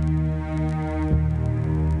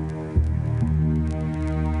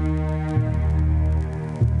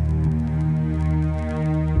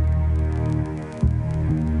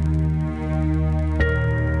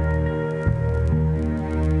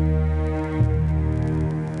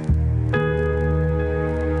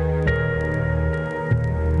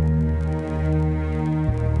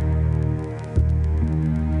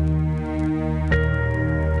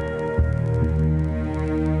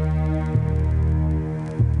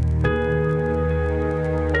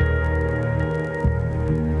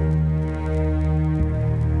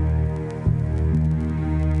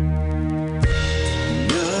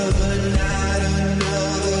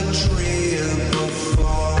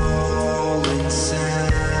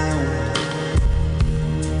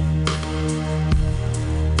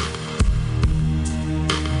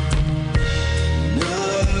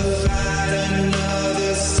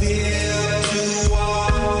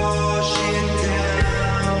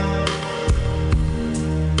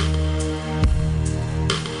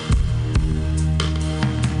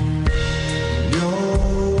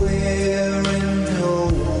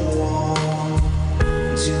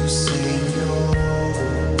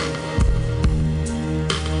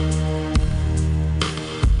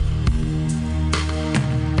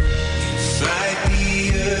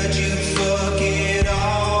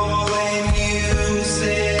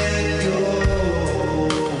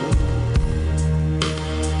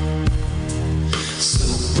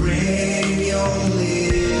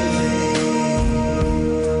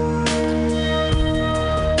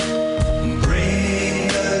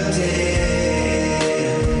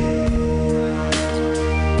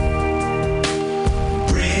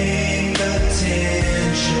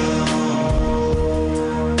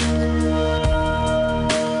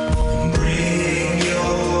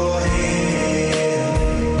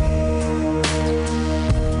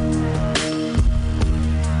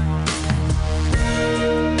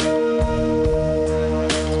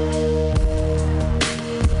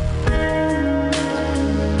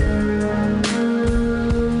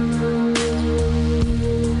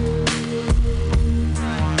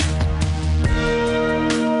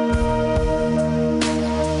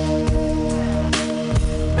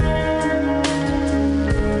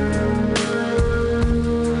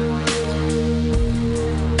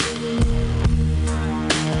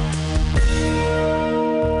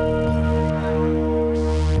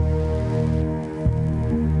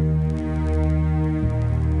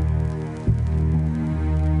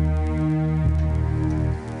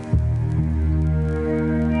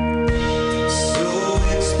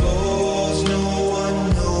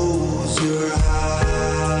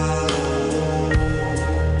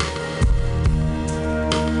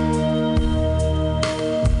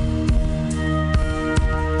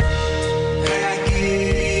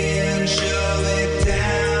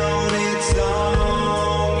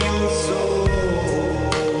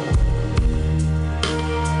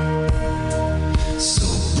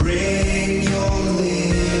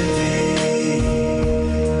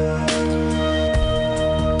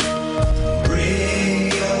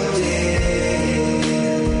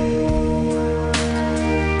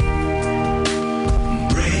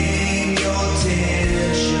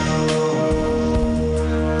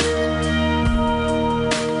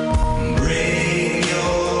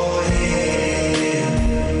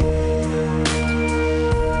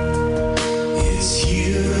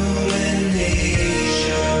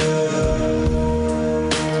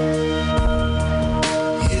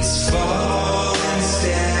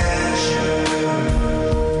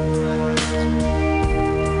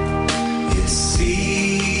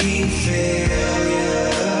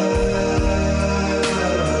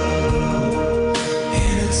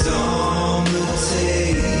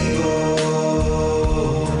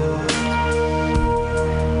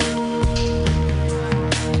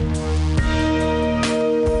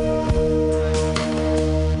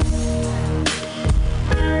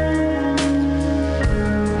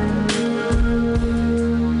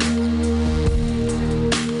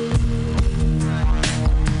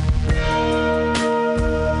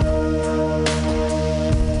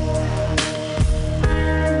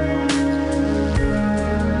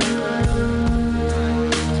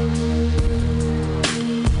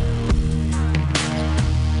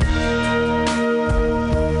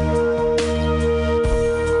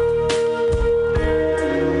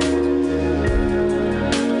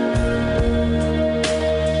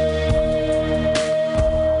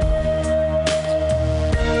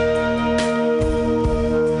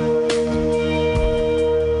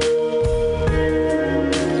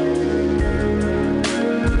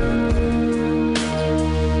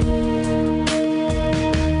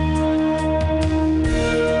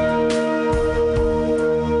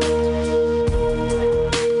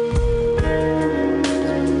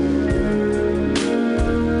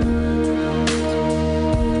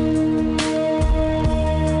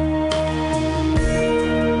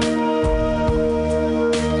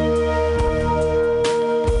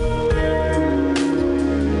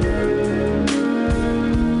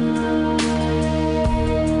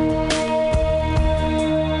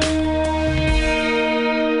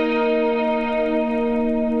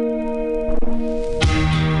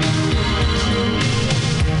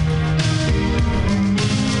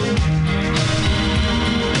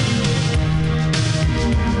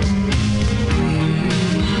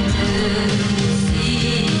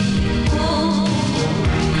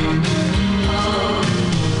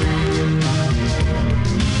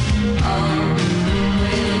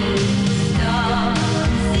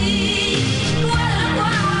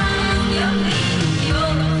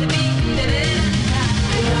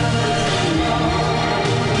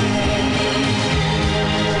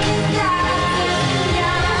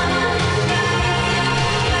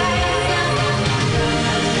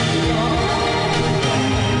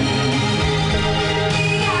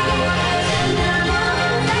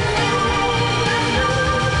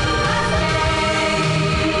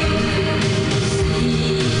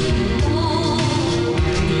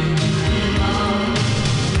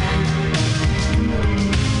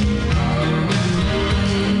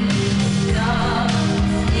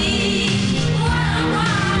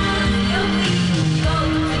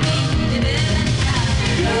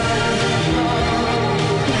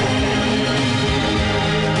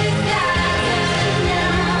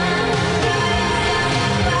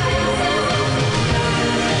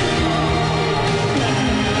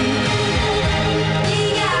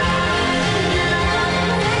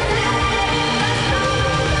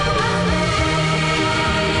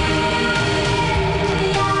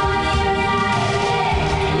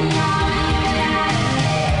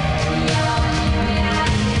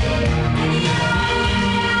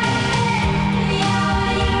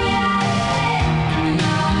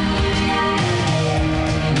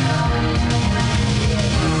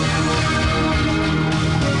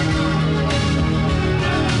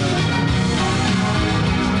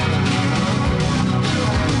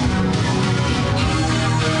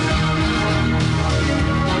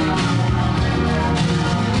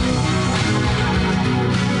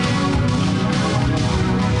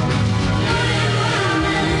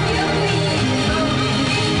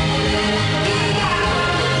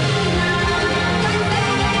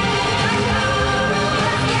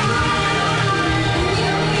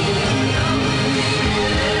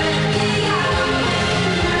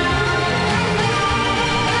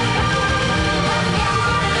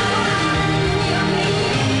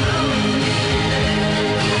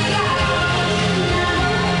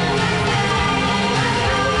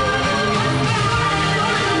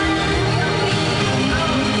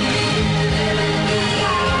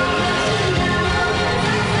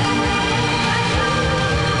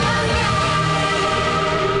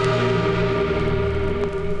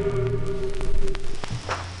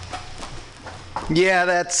 Yeah,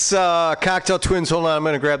 that's Cocktail Twins. Hold on, I'm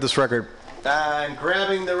going to grab this record. I'm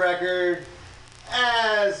grabbing the record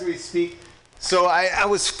as we speak. So I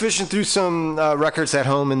was fishing through some records at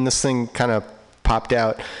home, and this thing kind of popped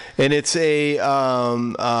out. And it's a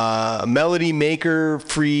Melody Maker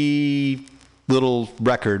free little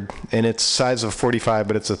record, and it's size of 45,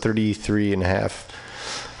 but it's a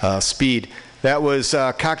 33.5 speed. That was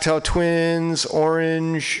Cocktail Twins,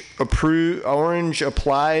 Orange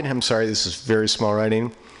Applied. I'm sorry, this is very small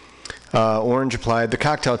writing. Orange Applied. The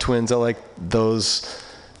Cocktail Twins, I like those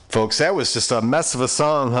folks. That was just a mess of a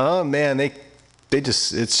song, huh? Man, they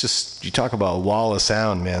just, it's just, you talk about a wall of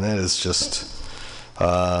sound, man. That is just,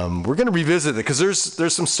 we're going to revisit it because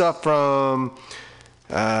there's some stuff from,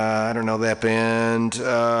 I don't know that band,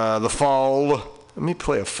 The Fall. Let me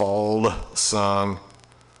play a Fall song.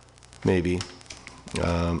 Maybe.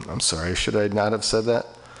 I'm sorry. Should I not have said that?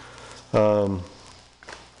 No.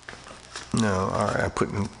 All right.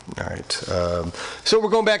 All right. So we're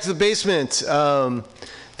going back to the basement.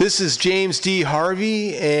 This is James D.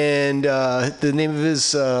 Harvey, and the name of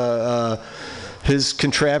his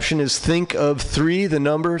contraption is Think of Three, the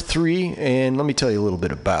number 3. And let me tell you a little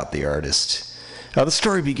bit about the artist. The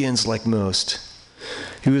story begins like most.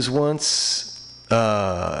 He once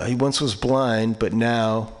was blind, but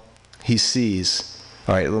now he sees.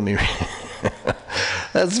 All right, let me.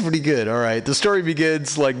 That's pretty good. All right, the story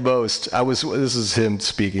begins like most. This is him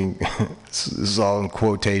speaking. This is all in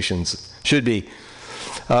quotations. Should be.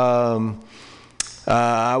 I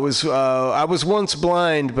was once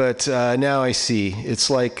blind, but now I see. It's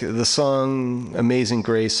like the song "Amazing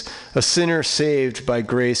Grace," a sinner saved by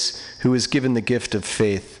grace who is given the gift of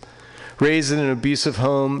faith. Raised in an abusive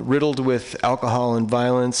home, riddled with alcohol and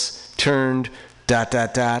violence, turned ... I'm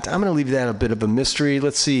going to leave that a bit of a mystery.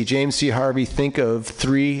 Let's see. James D. Harvey, Think of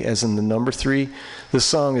 3, as in the number 3. This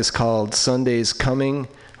song is called Sunday's Coming.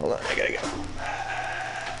 Hold on, I got to go.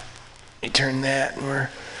 Let me turn that, and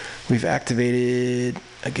we've activated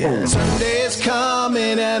again. Sunday's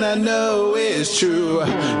coming and I know it's true.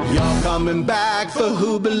 You're coming back for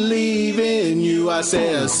who believe in you. I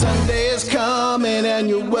said Sunday's coming and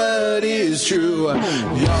your word is true.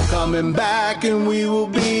 You're coming back and we will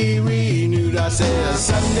be renewed. I said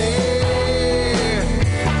Sunday.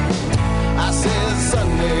 I said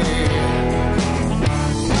Sunday.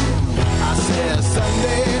 I said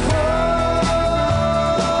Sunday.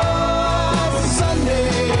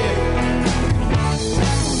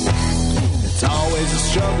 Always a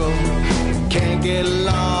struggle, can't get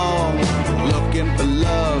along, looking for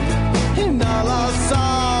love in all our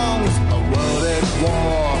songs. A world at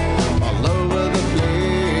war, all over the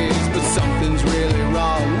place, but something's really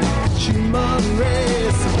wrong with the human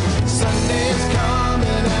race. Sunday's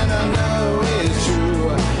coming and I know it's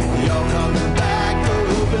true. You're coming back for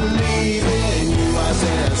who believe in you. I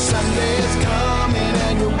said Sunday's coming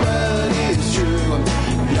and your word is true.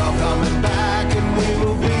 You're coming back and we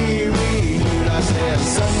will be I said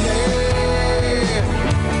Sunday.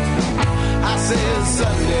 I said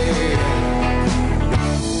Sunday.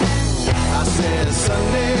 I said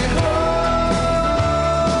Sunday. Oh,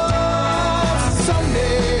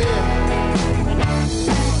 Sunday.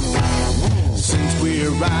 Since we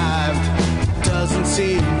arrived, doesn't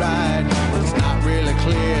seem right. It's not really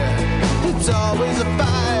clear. It's always a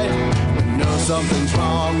fight. We know something's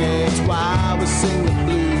wrong. It's why we sing the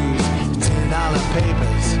blues. $10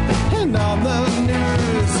 papers and on the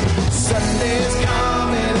news. Sunday's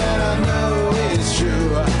coming and I know it's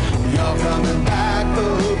true. You're coming back for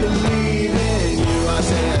who believe in you. I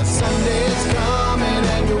said Sunday's coming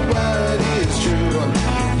and your word is true.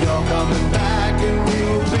 You're coming back and we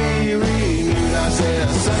will be renewed. I said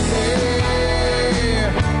Sunday.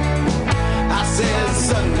 I said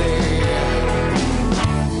Sunday.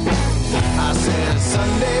 I said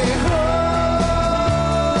Sunday.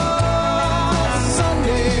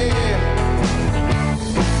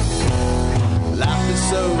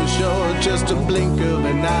 So short, just a blink of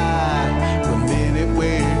an eye. The minute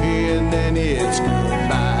we're here and then it's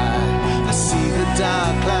goodbye. I see the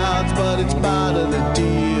dark clouds, but it's part of the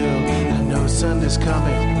deal. I know Sunday's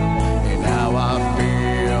coming, and how I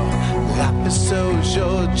feel. Life is so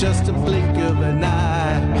short, just a blink of an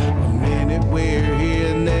eye. The minute we're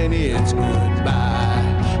here and then it's goodbye.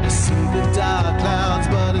 I see the dark clouds,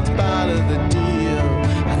 but it's part of the deal.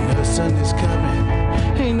 I know Sunday's coming,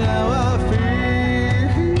 and how I feel.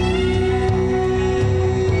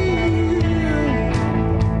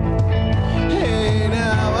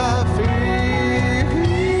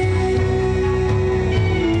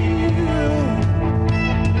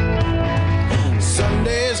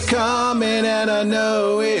 Sunday is coming and I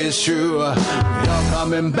know it's true. You're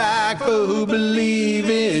coming back for who believe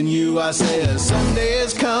in you. I said someday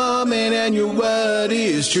is coming and your word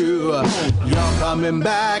is true. You're coming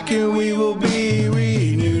back and we will be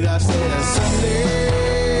renewed. I said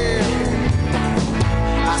someday.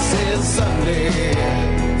 I said someday.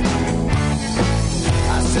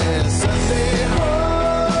 I said someday.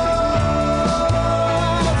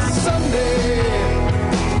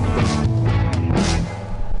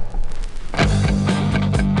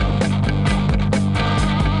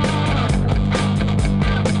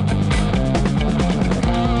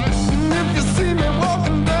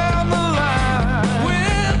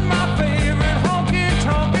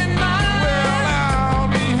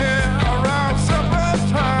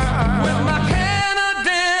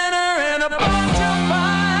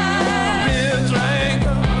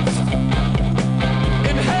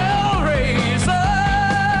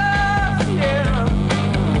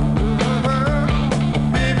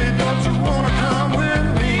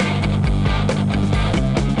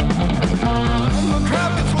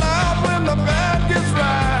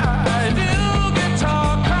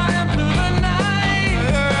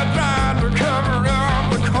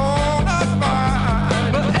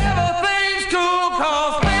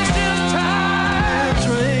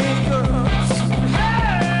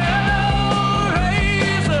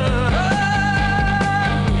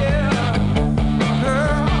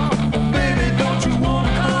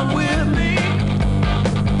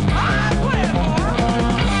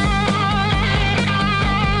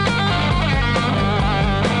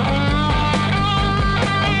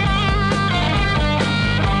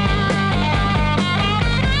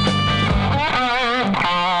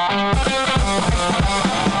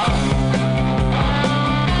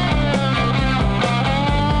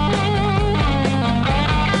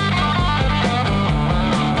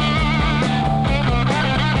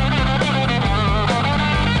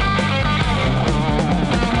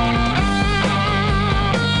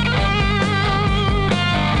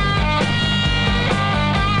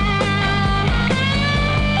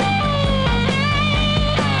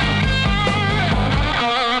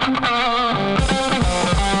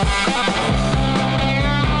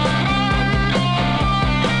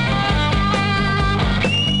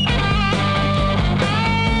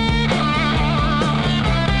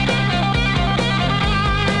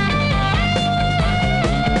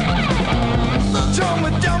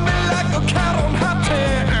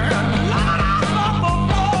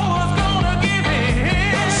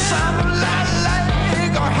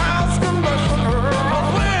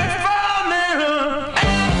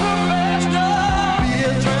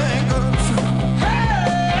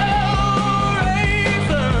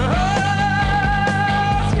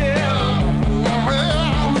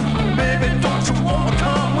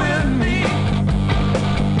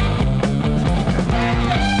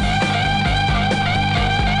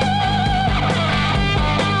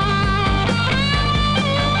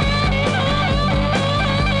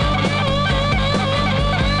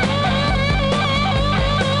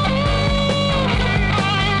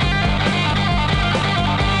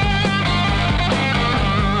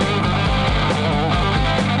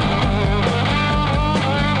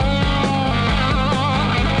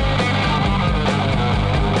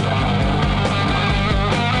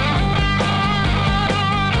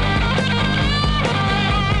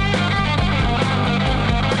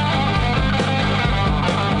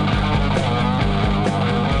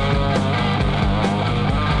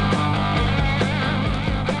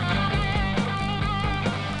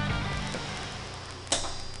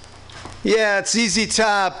 Yeah, it's ZZ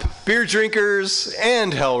Top, beer drinkers,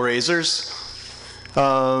 and Hellraisers.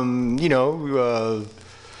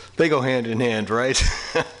 They go hand in hand, right?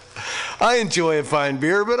 I enjoy a fine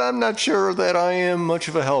beer, but I'm not sure that I am much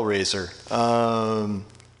of a Hellraiser.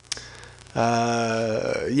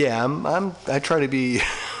 I try to be,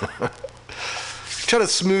 try to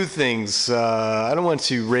smooth things. I don't want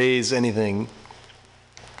to raise anything,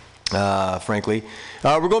 frankly.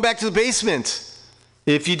 We're going back to the basement.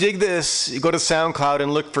 If you dig this, you go to SoundCloud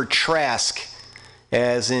and look for Trask,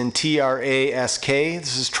 as in Trask.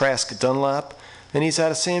 This is Trask Dunlop, and he's out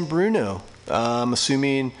of San Bruno. I'm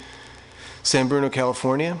assuming San Bruno,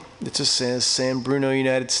 California. It just says San Bruno,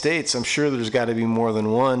 United States. I'm sure there's got to be more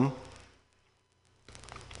than one.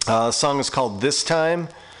 The song is called This Time.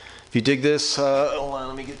 If you dig this, hold on,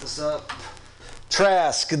 let me get this up.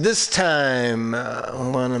 Trask, This Time.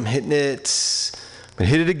 Hold on, I'm hitting it. I'm going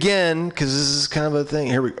to hit it again, because this is kind of a thing.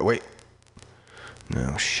 Here we go. Wait.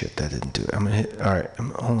 No, shit, that didn't do it. I'm going to hit. All right,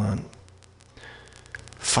 hold on.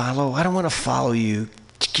 Follow? I don't want to follow you.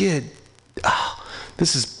 Kid. Oh,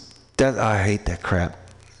 this is. That, I hate that crap.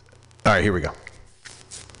 All right, here we go.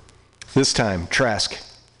 This time, Trask.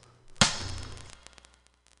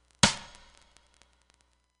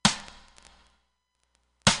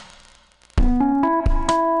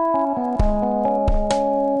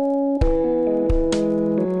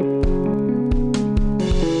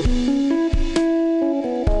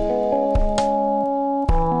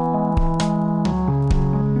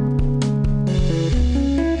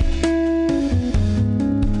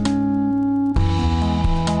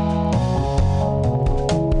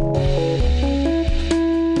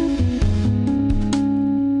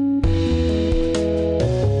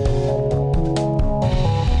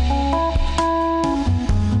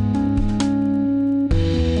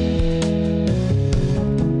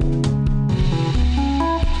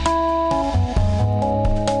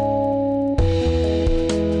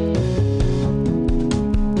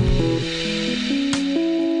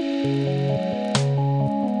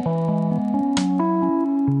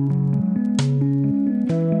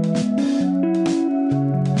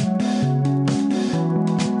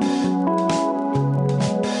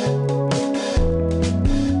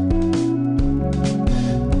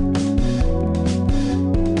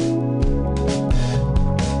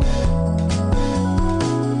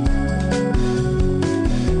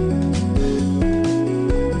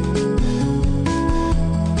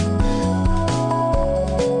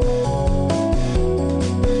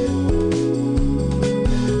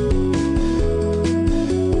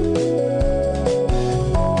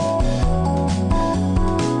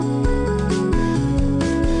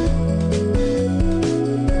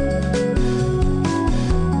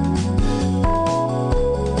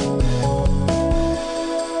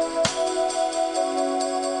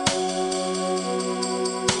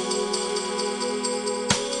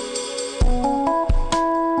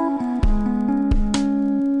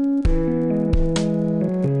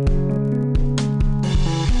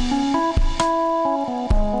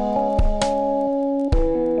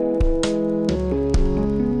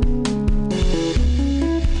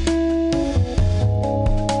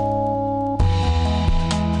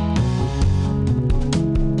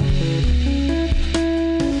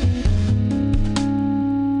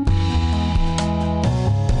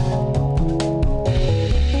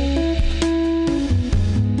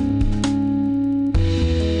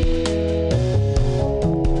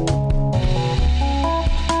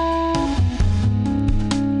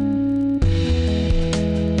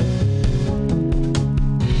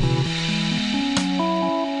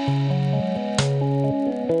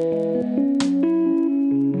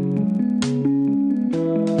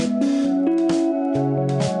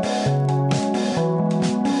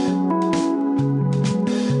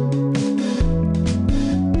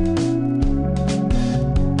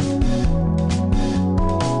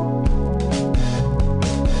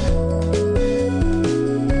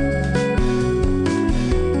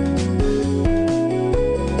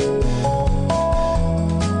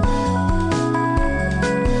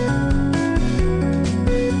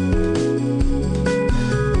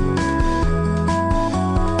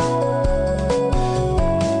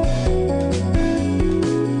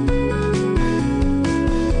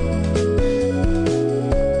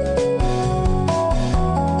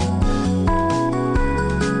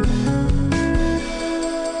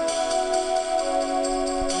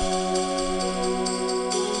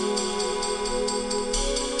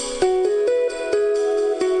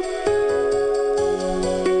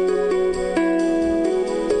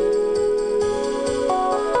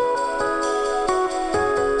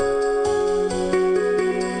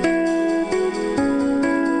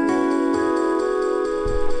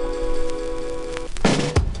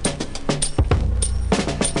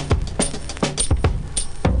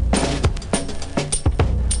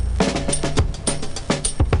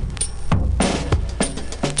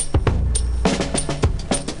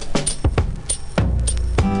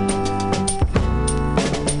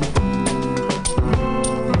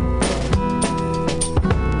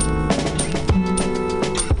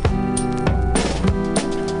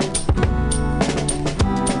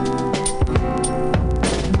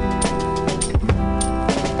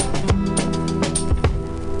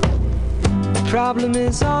 problem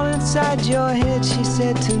is all inside your head, she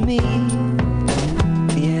said to me.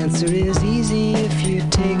 The answer is easy if you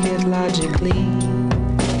take it logically.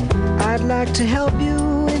 I'd like to help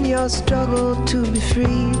you in your struggle to be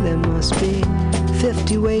free. There must be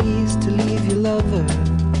 50 ways to leave your lover.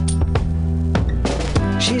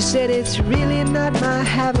 She said it's really not my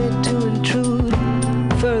habit to intrude.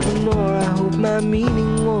 Furthermore, I hope my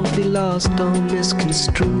meaning won't be lost or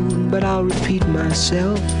misconstrued. But I'll repeat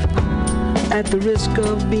myself at the risk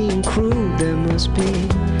of being crude. There must be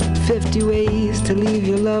 50 ways to leave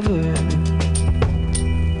your lover.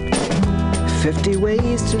 50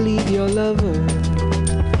 ways to leave your lover.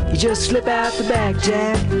 You just slip out the back,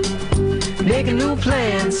 Jack. Make a new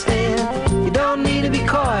plan, Stan. You don't need to be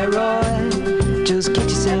coy, Roy. Just get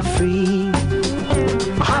yourself free.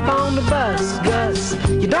 Hop on the bus, Gus.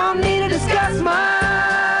 You don't need to discuss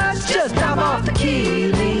much. Just drop off the key,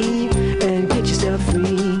 leave, and get yourself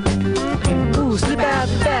free. Ooh, slip out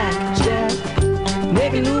the back, Jack.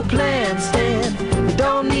 Make a new plan, Stan. You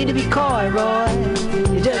don't need to be coy, Roy.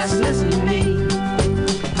 You just listen to me.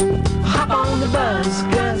 Hop on the bus,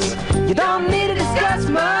 Gus. You don't need to discuss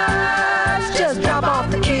much. Just drop off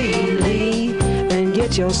the key, leave, and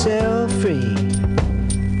get yourself free.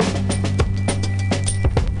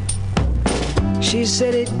 She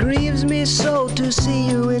said, it grieves me so to see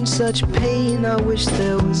you in such pain. I wish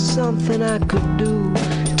there was something I could do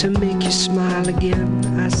to make you smile again.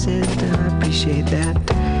 I said, I appreciate that.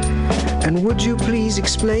 And would you please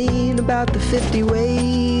explain about the 50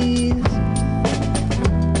 ways?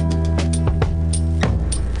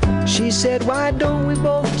 She said, why don't we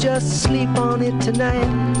both just sleep on it tonight?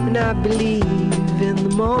 And I believe in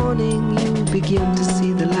the morning you begin to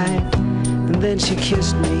see the light. And then she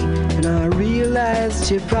kissed me, and I realized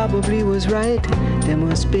she probably was right. There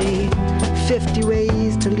must be 50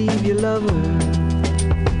 ways to leave your lover.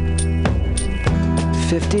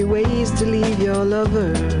 50 ways to leave your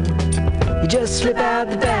lover. You just slip out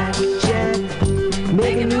the back, Jack.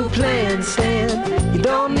 Make a new plan, Stan. You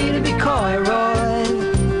don't need to be coy, Roy.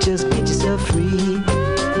 Just get yourself free.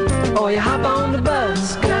 Or you hop on the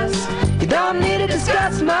bus, Gus. You don't need to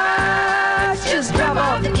discuss much. Just drop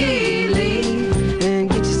off the key, leave, and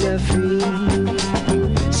get yourself free.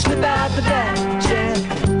 Slip out the back, Jack.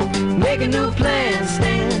 Make a new plan,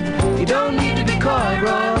 Stan. You don't need to be coy,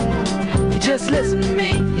 Roy. You just listen to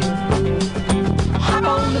me. Hop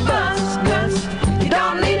on the bus, Gus. You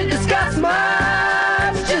don't need to discuss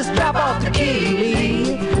much. Just drop off the key,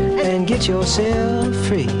 leave, and get yourself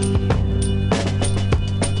free.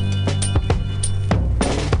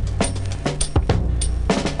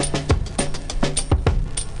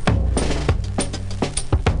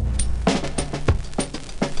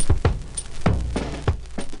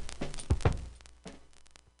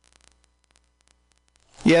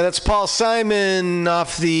 Yeah, that's Paul Simon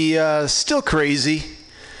off the Still Crazy.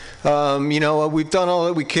 You know, we've done all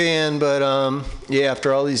that we can, but yeah,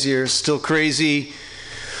 after all these years, Still Crazy.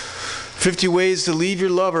 50 Ways to Leave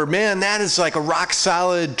Your Lover. Man, that is like a rock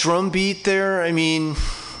solid drum beat there. I mean,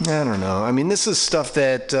 I don't know. I mean, this is stuff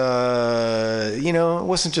that, you know, it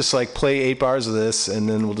wasn't just like play 8 bars of this and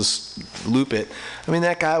then we'll just loop it. I mean,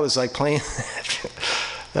 that guy was like playing that.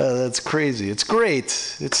 That's crazy. It's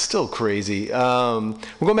great. It's still crazy. We'll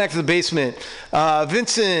go back to the basement.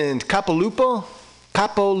 Vincent Capolupo,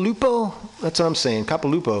 that's what I'm saying,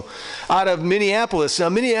 Capolupo, out of Minneapolis. Now,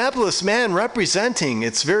 Minneapolis, man, representing.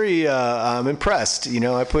 It's very, I'm impressed. You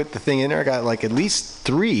know, I put the thing in there. I got like at least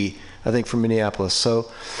 3, I think, from Minneapolis. So,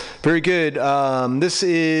 very good. This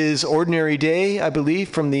is Ordinary Day, I believe,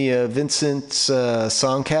 from the Vincent's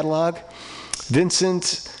song catalog.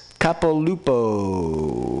 Vincent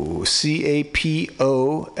Capolupo,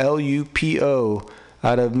 Capolupo,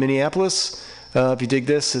 out of Minneapolis. If you dig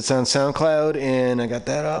this, it's on SoundCloud, and I got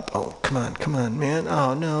that up. Oh, come on, man.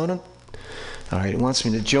 Oh, no, don't. All right, it wants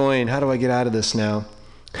me to join. How do I get out of this now?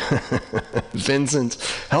 Vincent,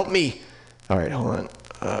 help me. All right, hold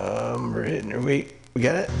on. We're hitting. Wait, we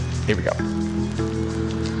got it? Here we go.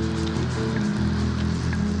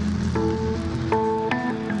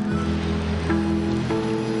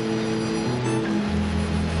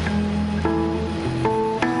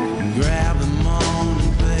 Grab the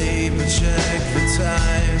morning paper, check the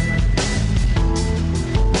time.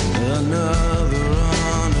 Another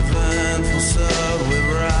uneventful subway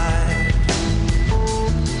ride.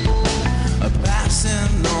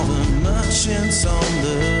 Passing all the merchants on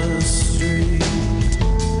the street.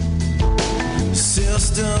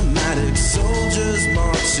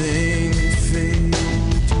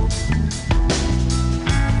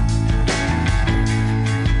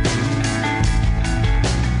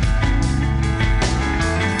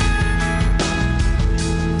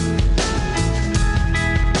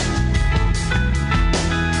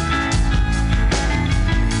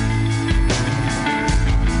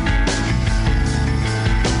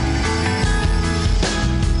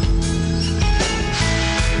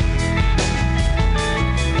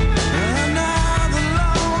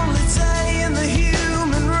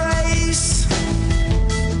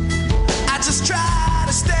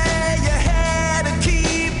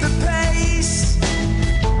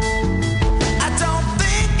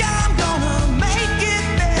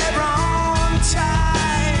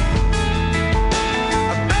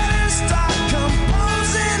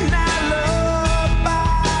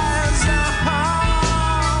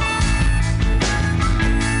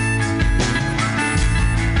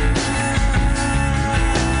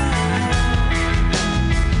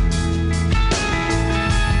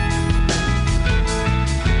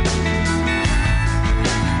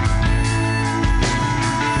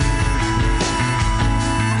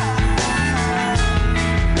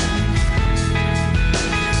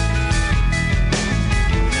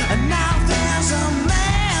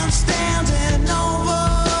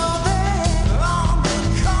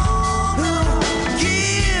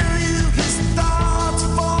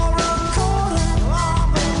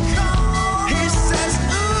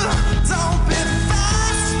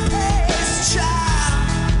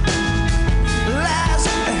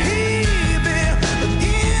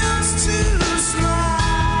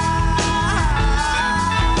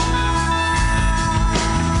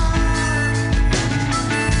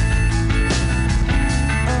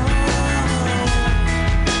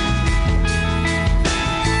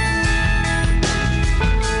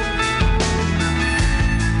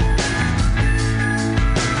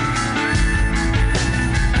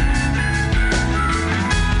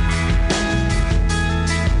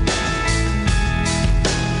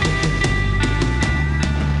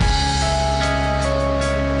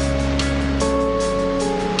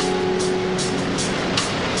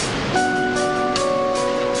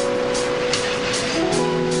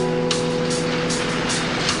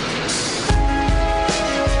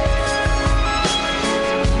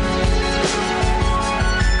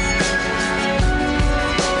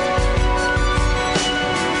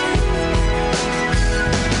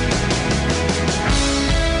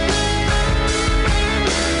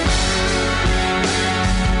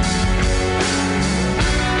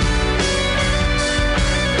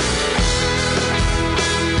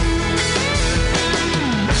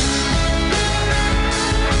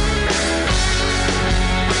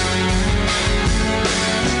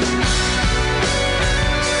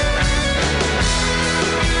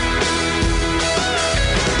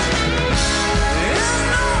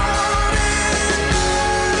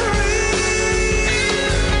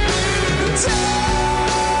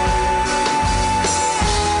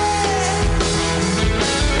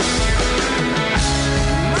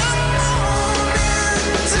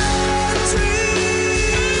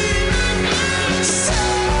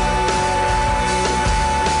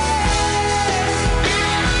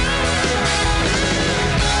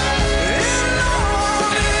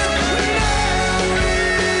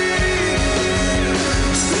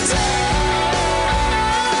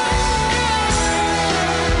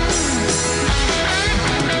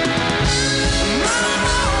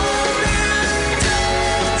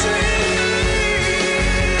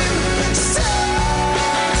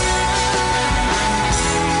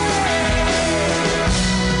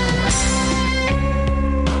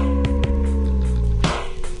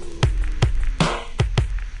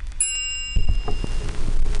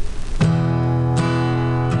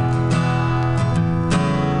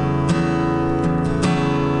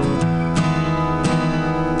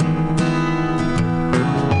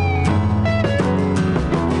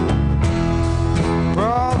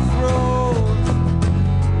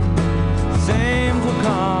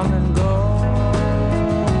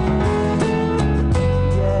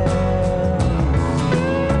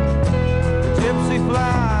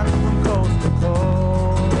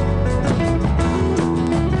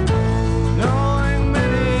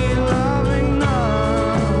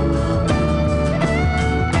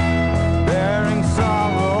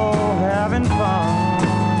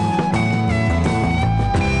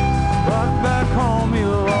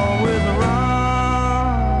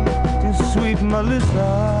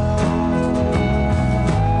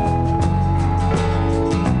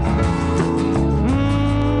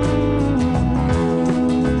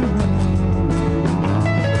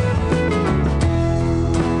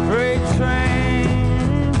 Freight train,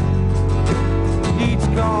 each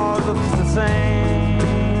car looks the same,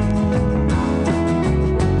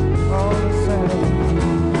 all the same,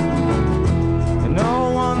 and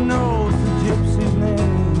no one knows the gypsy's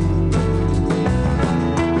name.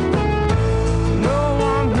 No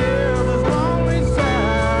one hears his lonely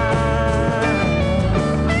sigh.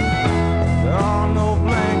 There are no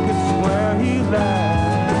blankets where he lies.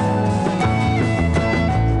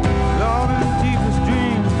 Lord, in his deepest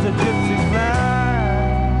dreams, the gypsy flies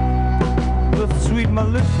with sweet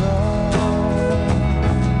Melissa.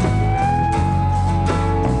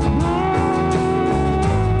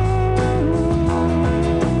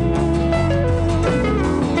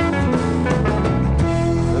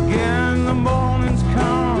 Again the morning's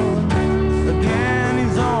come, again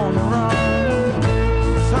he's on the run.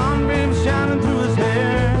 Sunbeam shining through his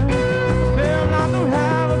hair, fail not to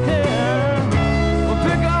have a care. Well,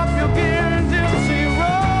 pick up your gear and gypsy,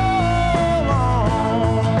 roll on,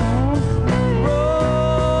 roll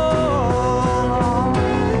on.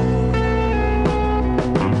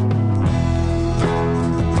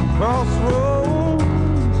 Crossroads,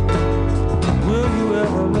 will you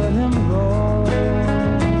ever let him go?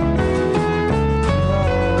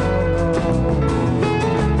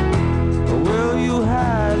 Or will you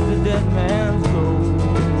hide the dead man's ghost?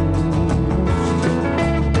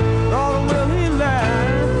 Or will he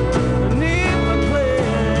lie beneath the clay?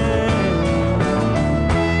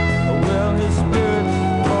 Or will his spirit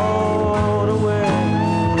float away?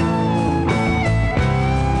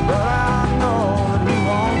 But I know that he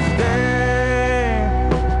won't stay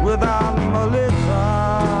without Melissa.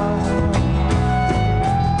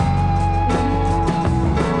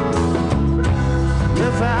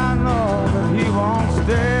 Yes, I know that he won't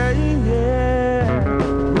stay, yeah,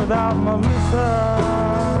 without Melissa.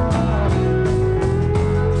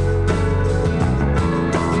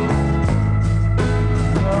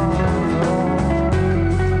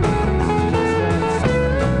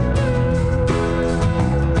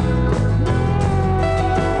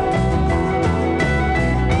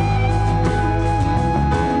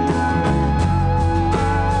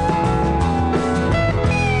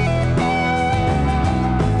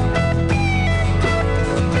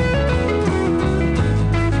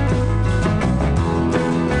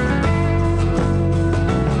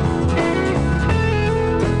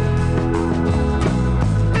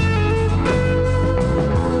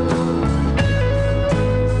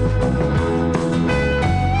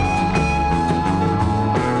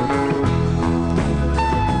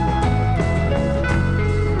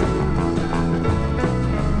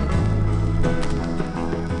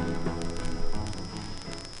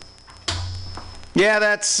 Yeah,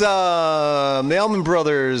 that's the Allman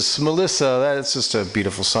Brothers, Melissa. That's just a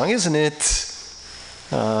beautiful song, isn't it?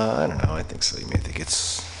 I don't know. I think so. You may think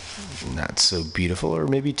it's not so beautiful, or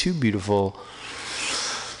maybe too beautiful.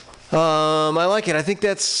 I like it. I think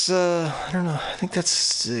that's. I don't know. I think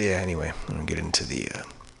that's. Yeah. Anyway, I don't get into the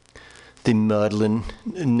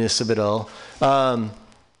maudlinness of it all.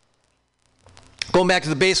 Going back to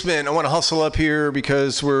the basement, I want to hustle up here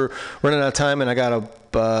because we're running out of time, and I got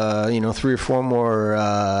 3 or 4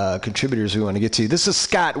 more contributors we want to get to. This is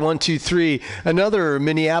Scott 123, another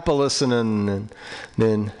Minneapolis, and I'm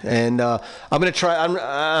gonna try.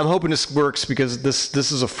 I'm hoping this works because this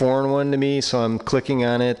is a foreign one to me. So I'm clicking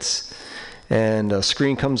on it, and a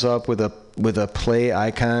screen comes up with a play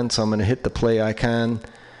icon. So I'm gonna hit the play icon,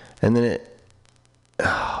 and then it.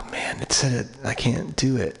 Oh man, it said it. I can't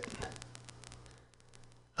do it.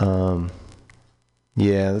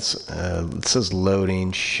 Yeah, it says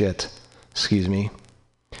loading. Shit. Excuse me.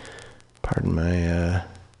 Pardon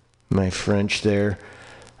my French there.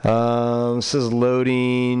 It says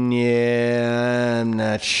loading. Yeah, I'm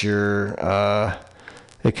not sure.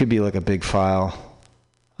 It could be like a big file.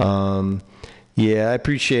 Yeah, I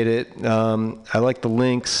appreciate it. I like the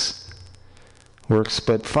links. Works,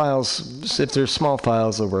 but files, if they're small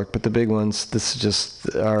files, they'll work. But the big ones, this is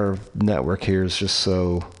just, our network here is just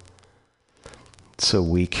so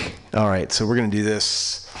weak. All right, so we're going to do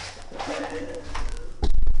this.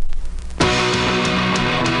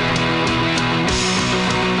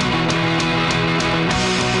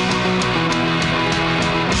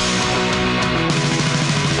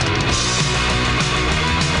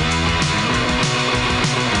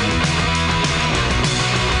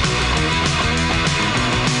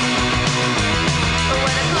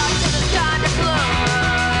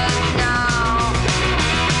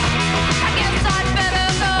 I guess I'd better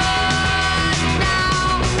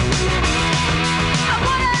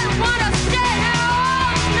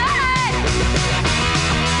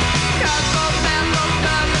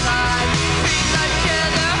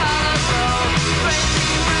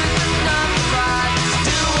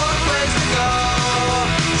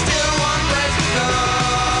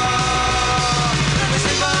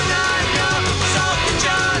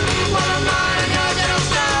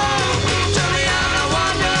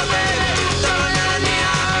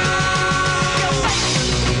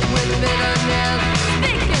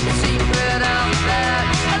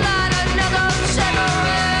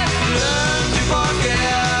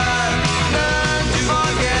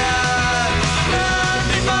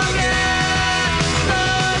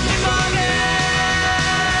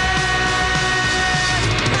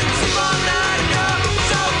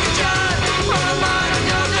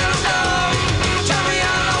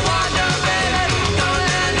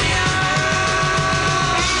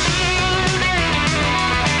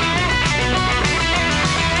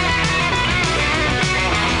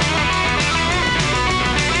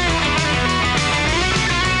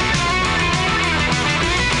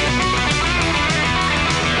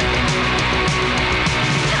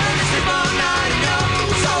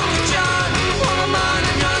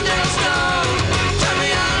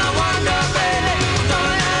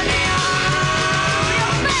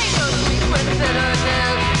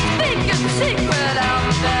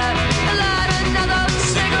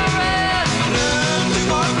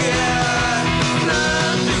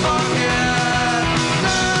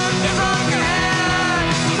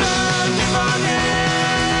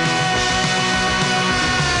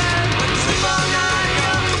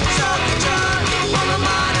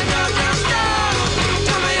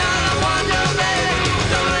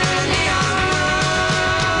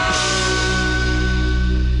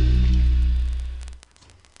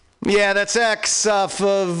Yeah, that's X off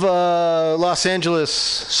of Los Angeles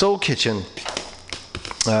Soul Kitchen.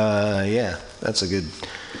 Yeah, that's a good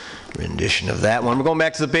rendition of that one. We're going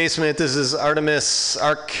back to the basement. This is Artemis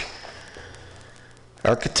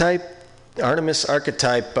Archetype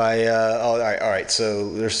by all right,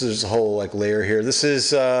 so there's a whole like layer here. This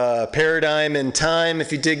is Paradigm and Time.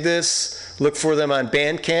 If you dig this, look for them on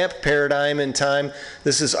Bandcamp. Paradigm and Time.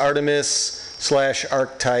 This is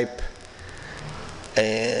Artemis/Archetype,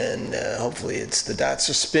 and hopefully it's the dots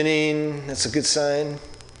are spinning. That's a good sign.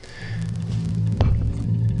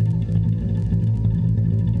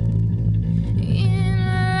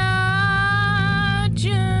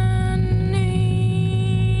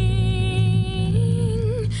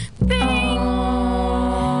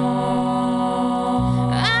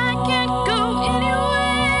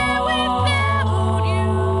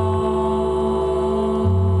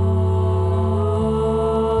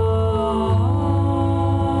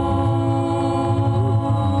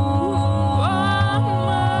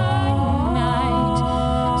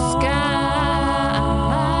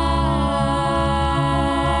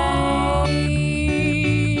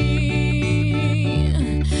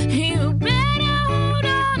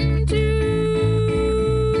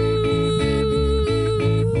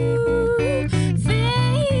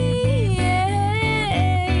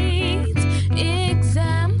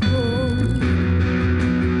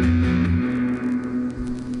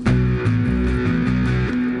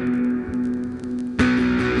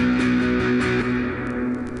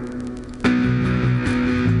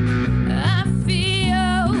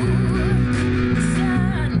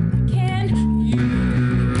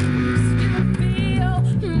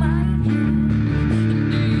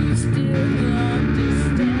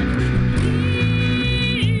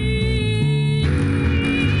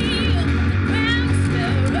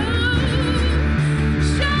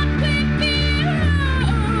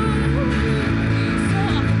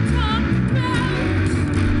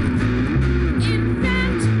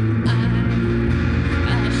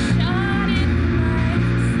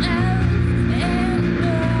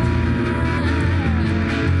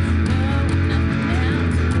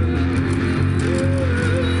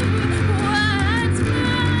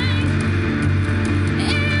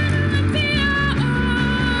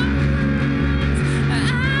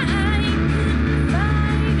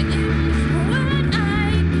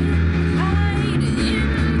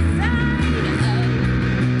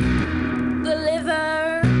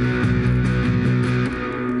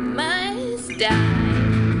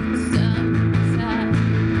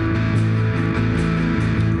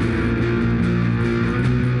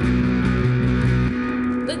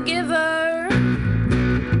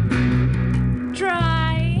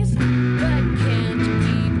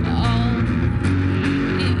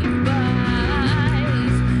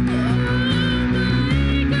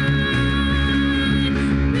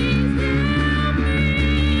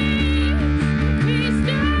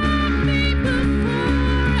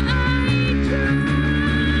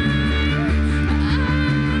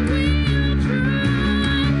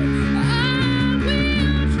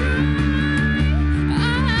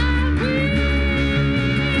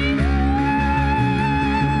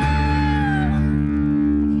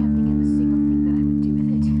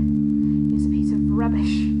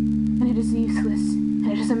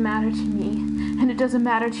 Doesn't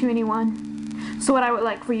matter to anyone. So what I would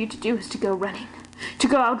like for you to do is to go running. To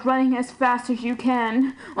go out running as fast as you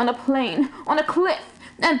can on a plane, on a cliff,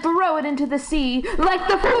 and throw it into the sea like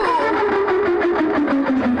the fool.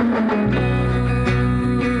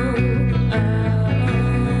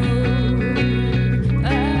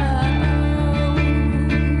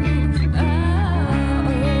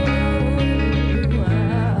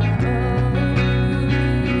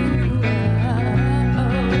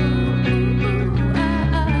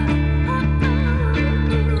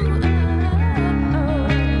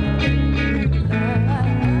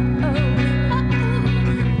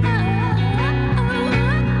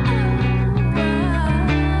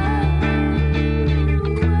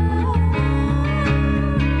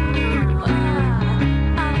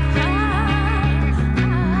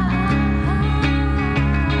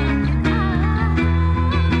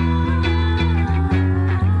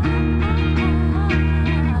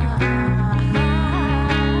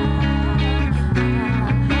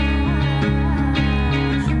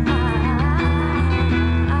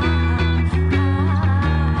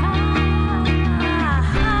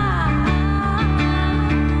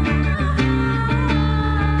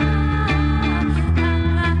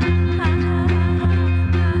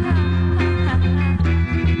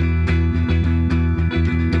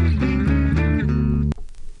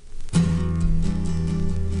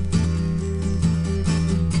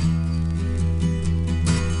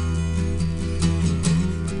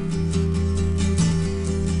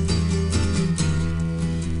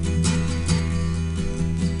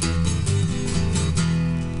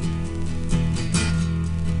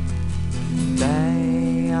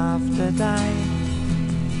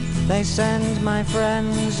 die. They send my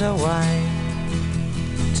friends away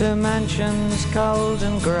to mansions cold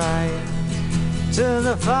and grey, to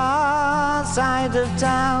the far side of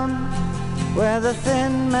town, where the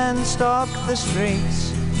thin men stalk the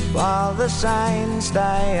streets while the sane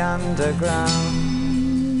stay underground.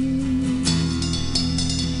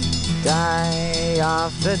 Day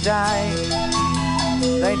after day,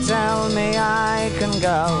 they tell me I can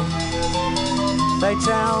go, they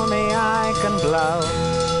tell me I can blow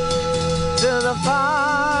to the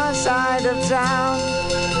far side of town,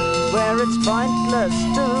 where it's pointless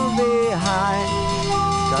to be high,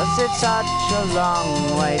 'cause it's such a long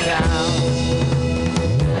way down.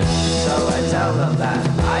 So I tell them that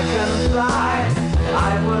I can fly,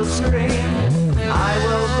 I will scream, I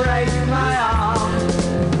will break my arm,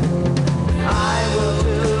 I will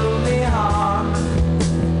do me harm.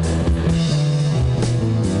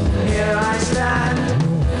 Here I stand,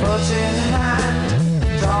 foot in hand,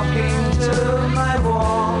 talking to my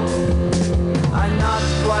wall. I'm not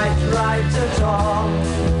quite right at all,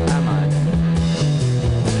 am I?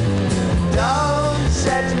 Don't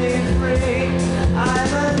set me free,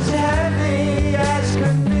 I'm as heavy as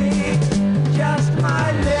can be. Just my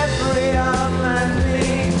librium and me,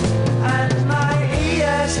 and my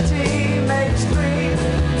EST makes 3,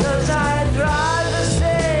 'cause I'd rather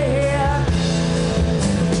stay here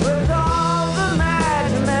with all the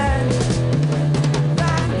madmen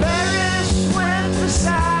than perish with the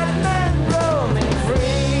sad men roaming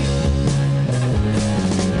free.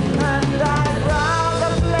 And I'd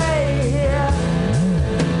rather play here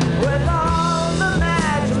with all the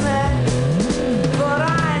madmen, but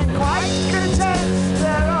I'm quite content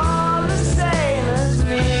they're all the same as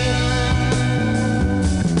me.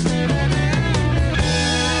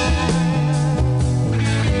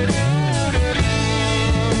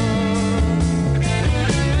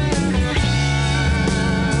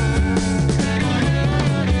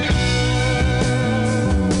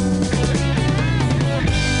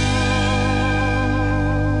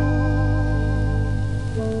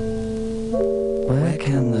 Where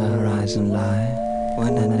can the horizon lie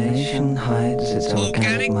when a nation hides its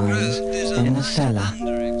organic minds in a cellar,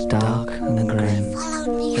 dark and grim?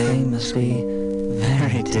 They must be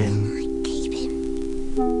very dim.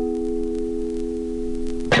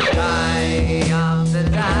 Day after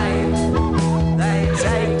day, they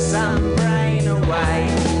take some brain away,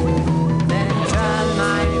 then turn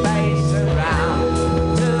my face around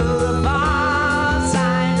to the far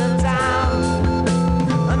side of town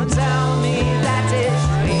and tell me that it's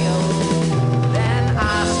real, then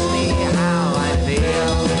ask me how I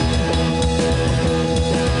feel.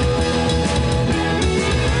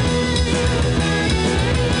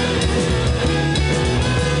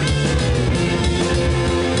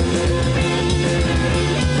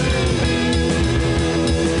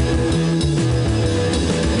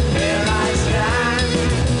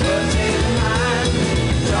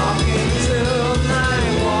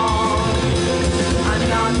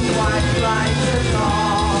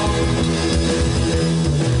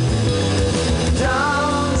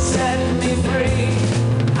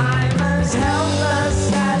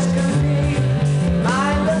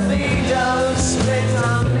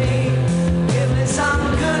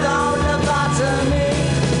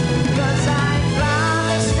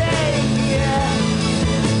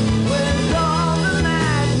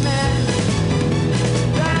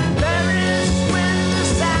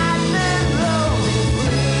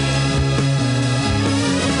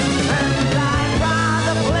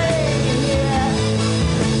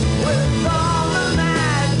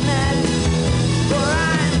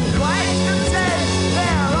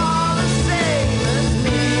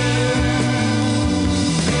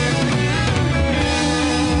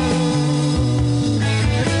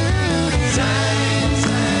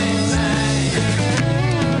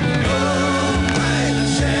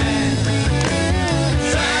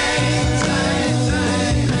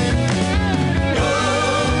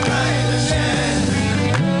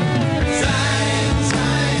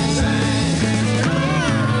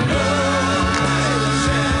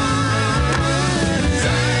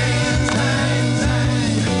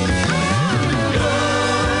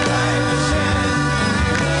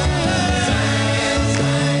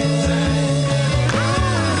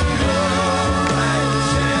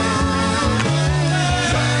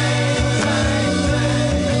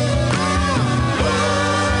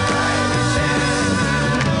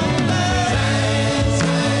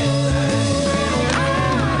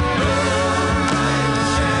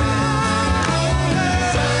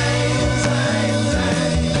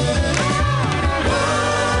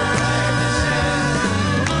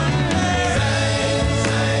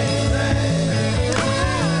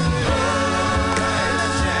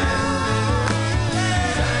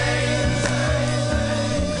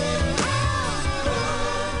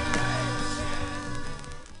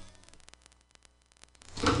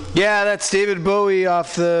 Yeah, that's David Bowie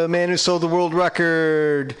off the Man Who Sold the World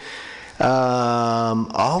record.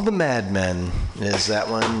 All the Madmen is that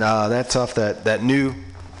one. That's off that new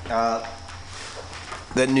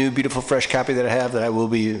beautiful fresh copy that I have that I will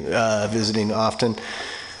be visiting often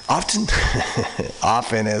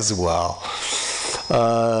as well.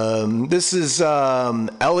 This is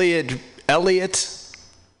Elliot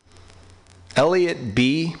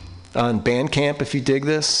B on Bandcamp. If you dig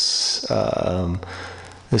this,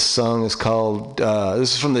 this song is called.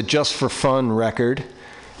 This is from the Just for Fun record.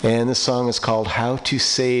 And this song is called How to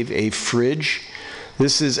Save a Fridge.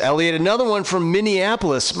 This is Elliot, another one from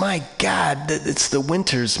Minneapolis. My God, it's the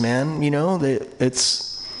winters, man. You know, it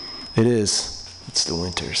is. It's the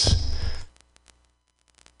winters.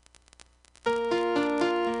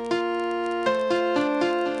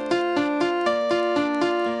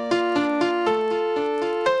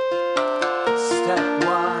 Step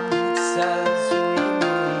one, it says we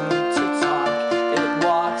need to talk. It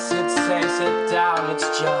walks, it says sit down, it's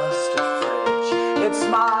just a fridge. It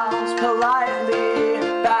smiles politely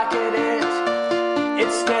back at it.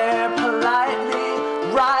 It stares politely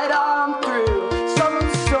right on through some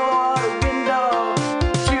sort of window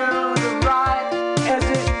to the right as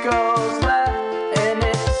it goes left, and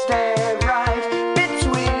it stares right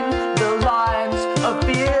between the lines of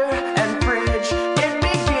beer and fridge. It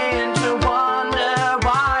began to wonder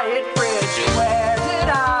why it fridge. Where did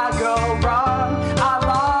I go wrong? I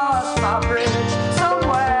lost my bridge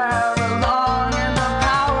somewhere along in the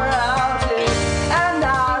power outage, and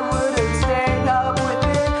I would have stayed up with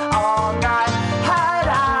it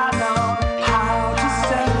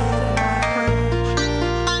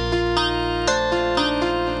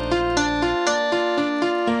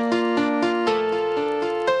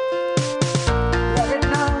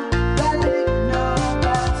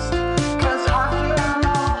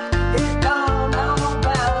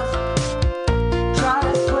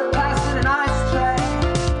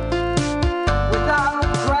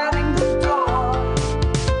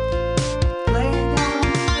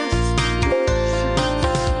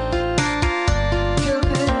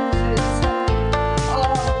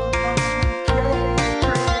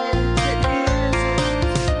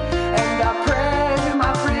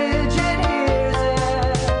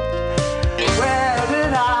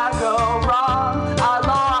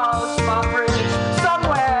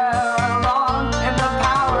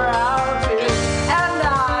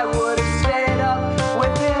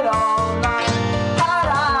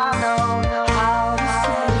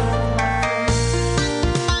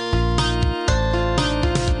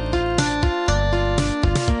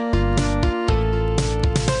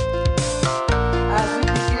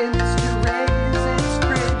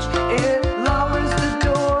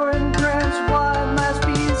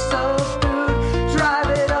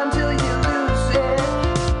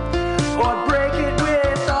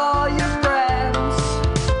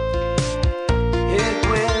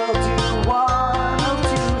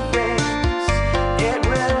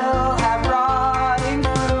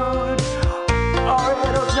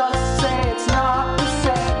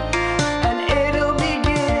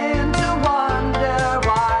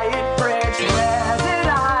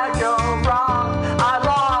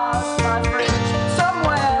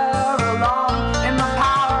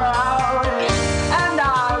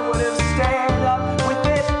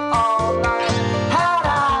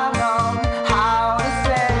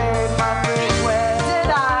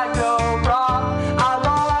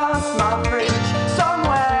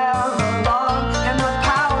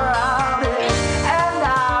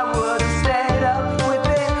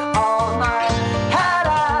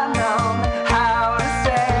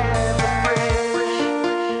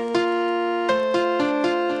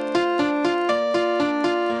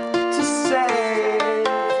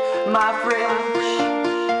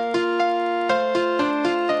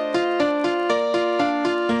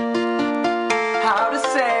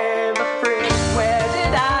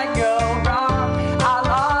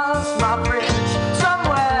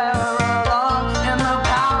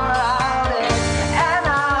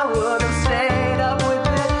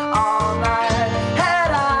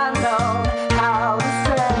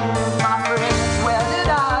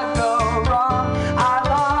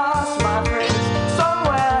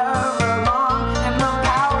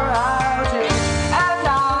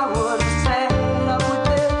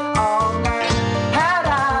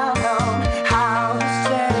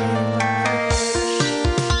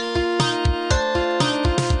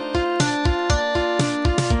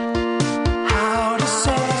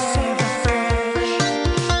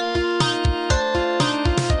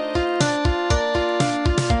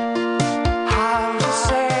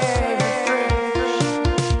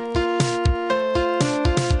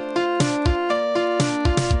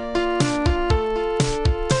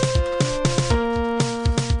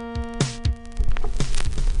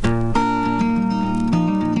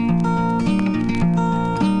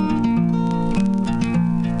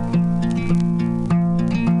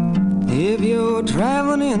If you're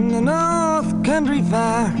traveling in the North Country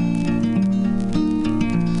Fair,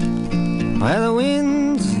 where the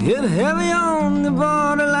winds hit heavy on the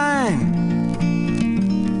borderline,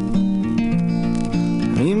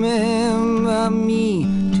 remember me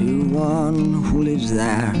to one who lives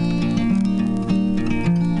there.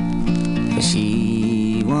 For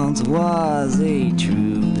she once was a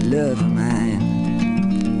true love of mine.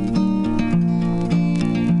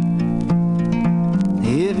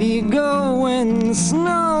 If you go when the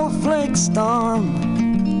snowflakes storm,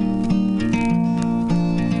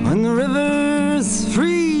 when the rivers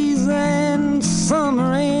freeze and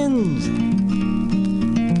summer ends,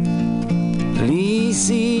 please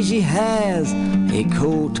see she has a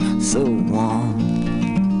coat so warm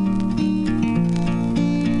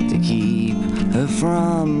to keep her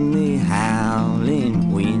from the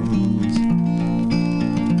howling winds.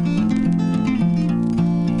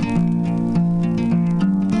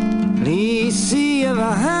 Please see if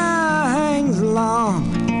her hair hangs long,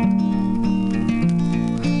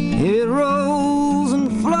 it rolls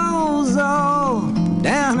and flows all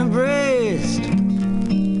down her breast.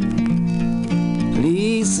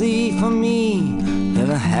 Please see for me if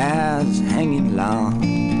her hair's hanging long,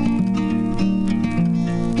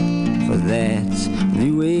 for that's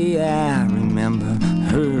the way I remember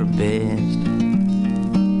her best.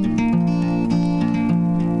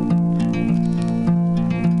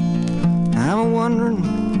 I'm wondering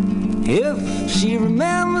if she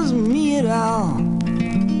remembers me at all.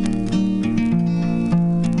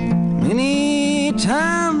 Many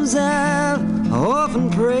times I've often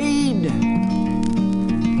prayed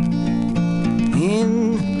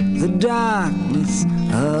in the darkness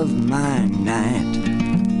of my night,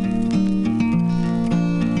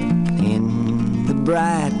 in the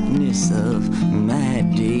brightness of my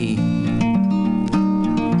day.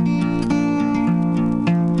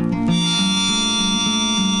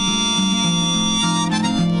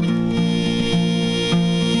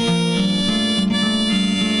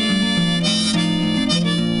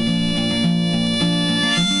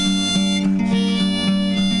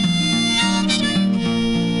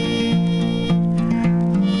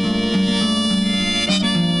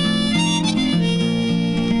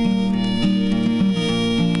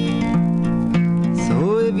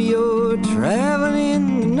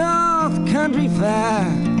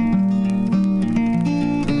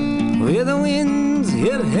 Where the winds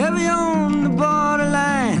hit heavy on the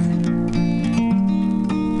borderline,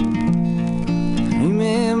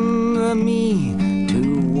 remember me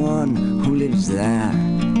to one who lives there.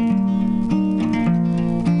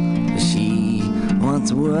 She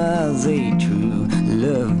once was a true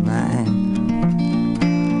love of mine.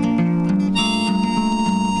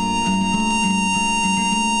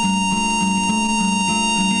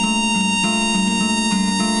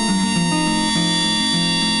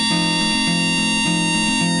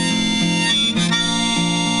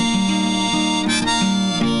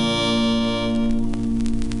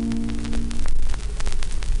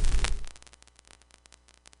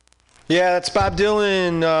 Yeah, that's Bob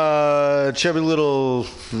Dylan, chubby little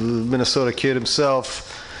Minnesota kid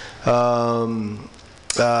himself. Girl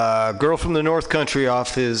from the North Country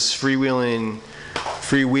off his freewheeling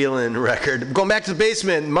record. Going back to the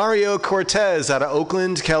basement, Mario Cortez out of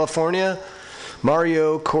Oakland, California.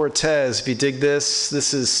 Mario Cortez, if you dig this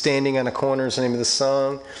is Standing on a Corner is the name of the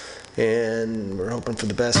song. And we're hoping for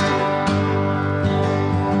the best here.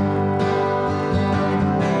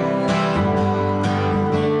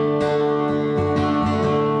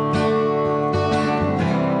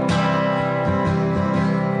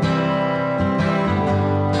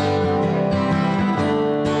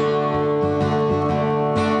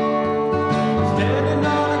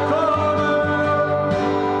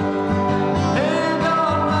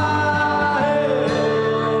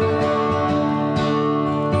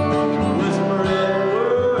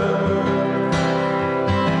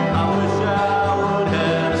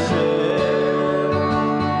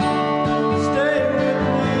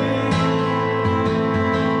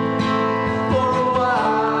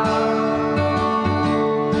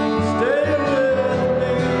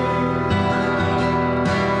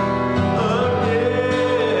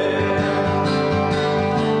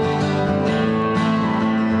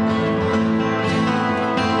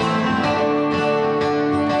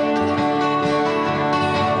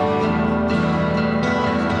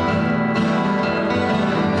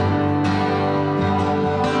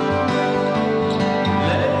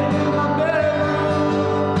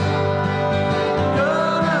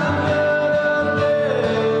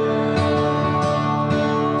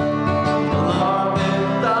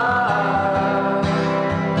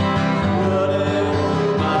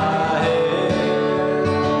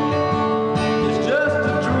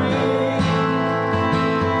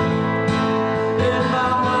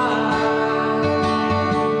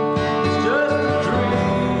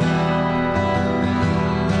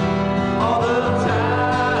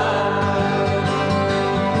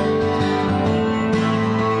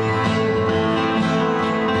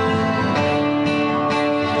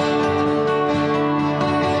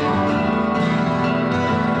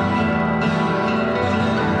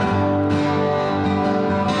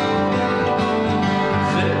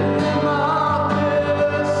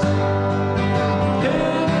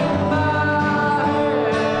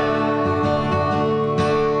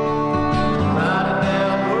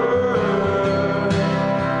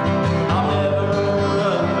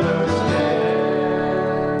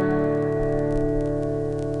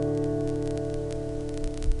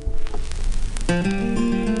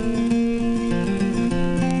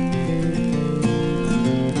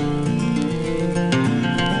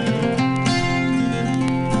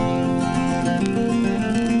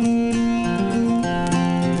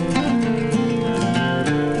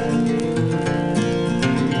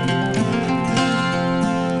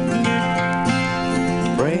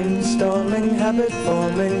 habit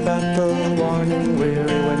forming, battle warning, weary,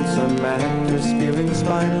 winsome actors spewing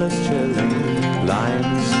spineless, chilling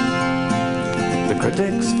lines. The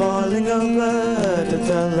critics falling over to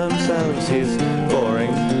tell themselves he's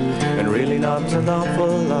boring and really not an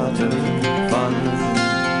awful lot of fun.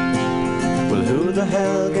 Well, who the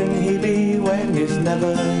hell can he be when he's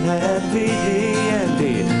never had VD and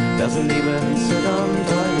he doesn't even sit on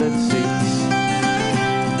toilet seats?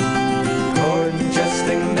 Court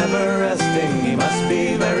jesting, never resting, he must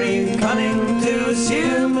be very cunning to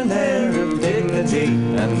assume an air of dignity.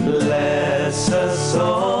 And bless us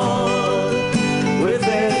all with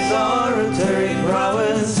his oratory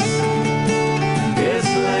prowess, his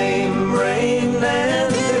lame brain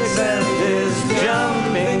antics and his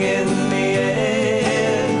jumping in the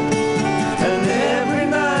air. And every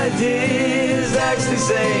night his acts the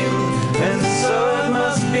same, and so it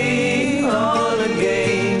must be all a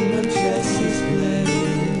game of chess he's playing.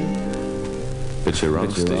 But you're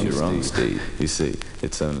wrong, Steve. You see,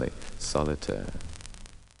 it's only solitaire.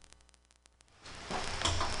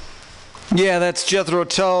 Yeah, that's Jethro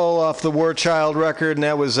Tull off the War Child record, and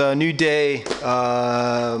that was New Day.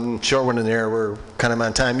 Short one in there. We're kind of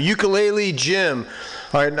on time. Ukulele Jim.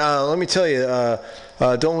 All right, let me tell you,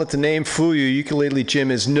 don't let the name fool you. Ukulele Jim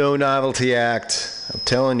is no novelty act. I'm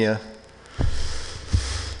telling you.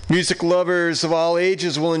 Music lovers of all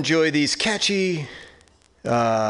ages will enjoy these catchy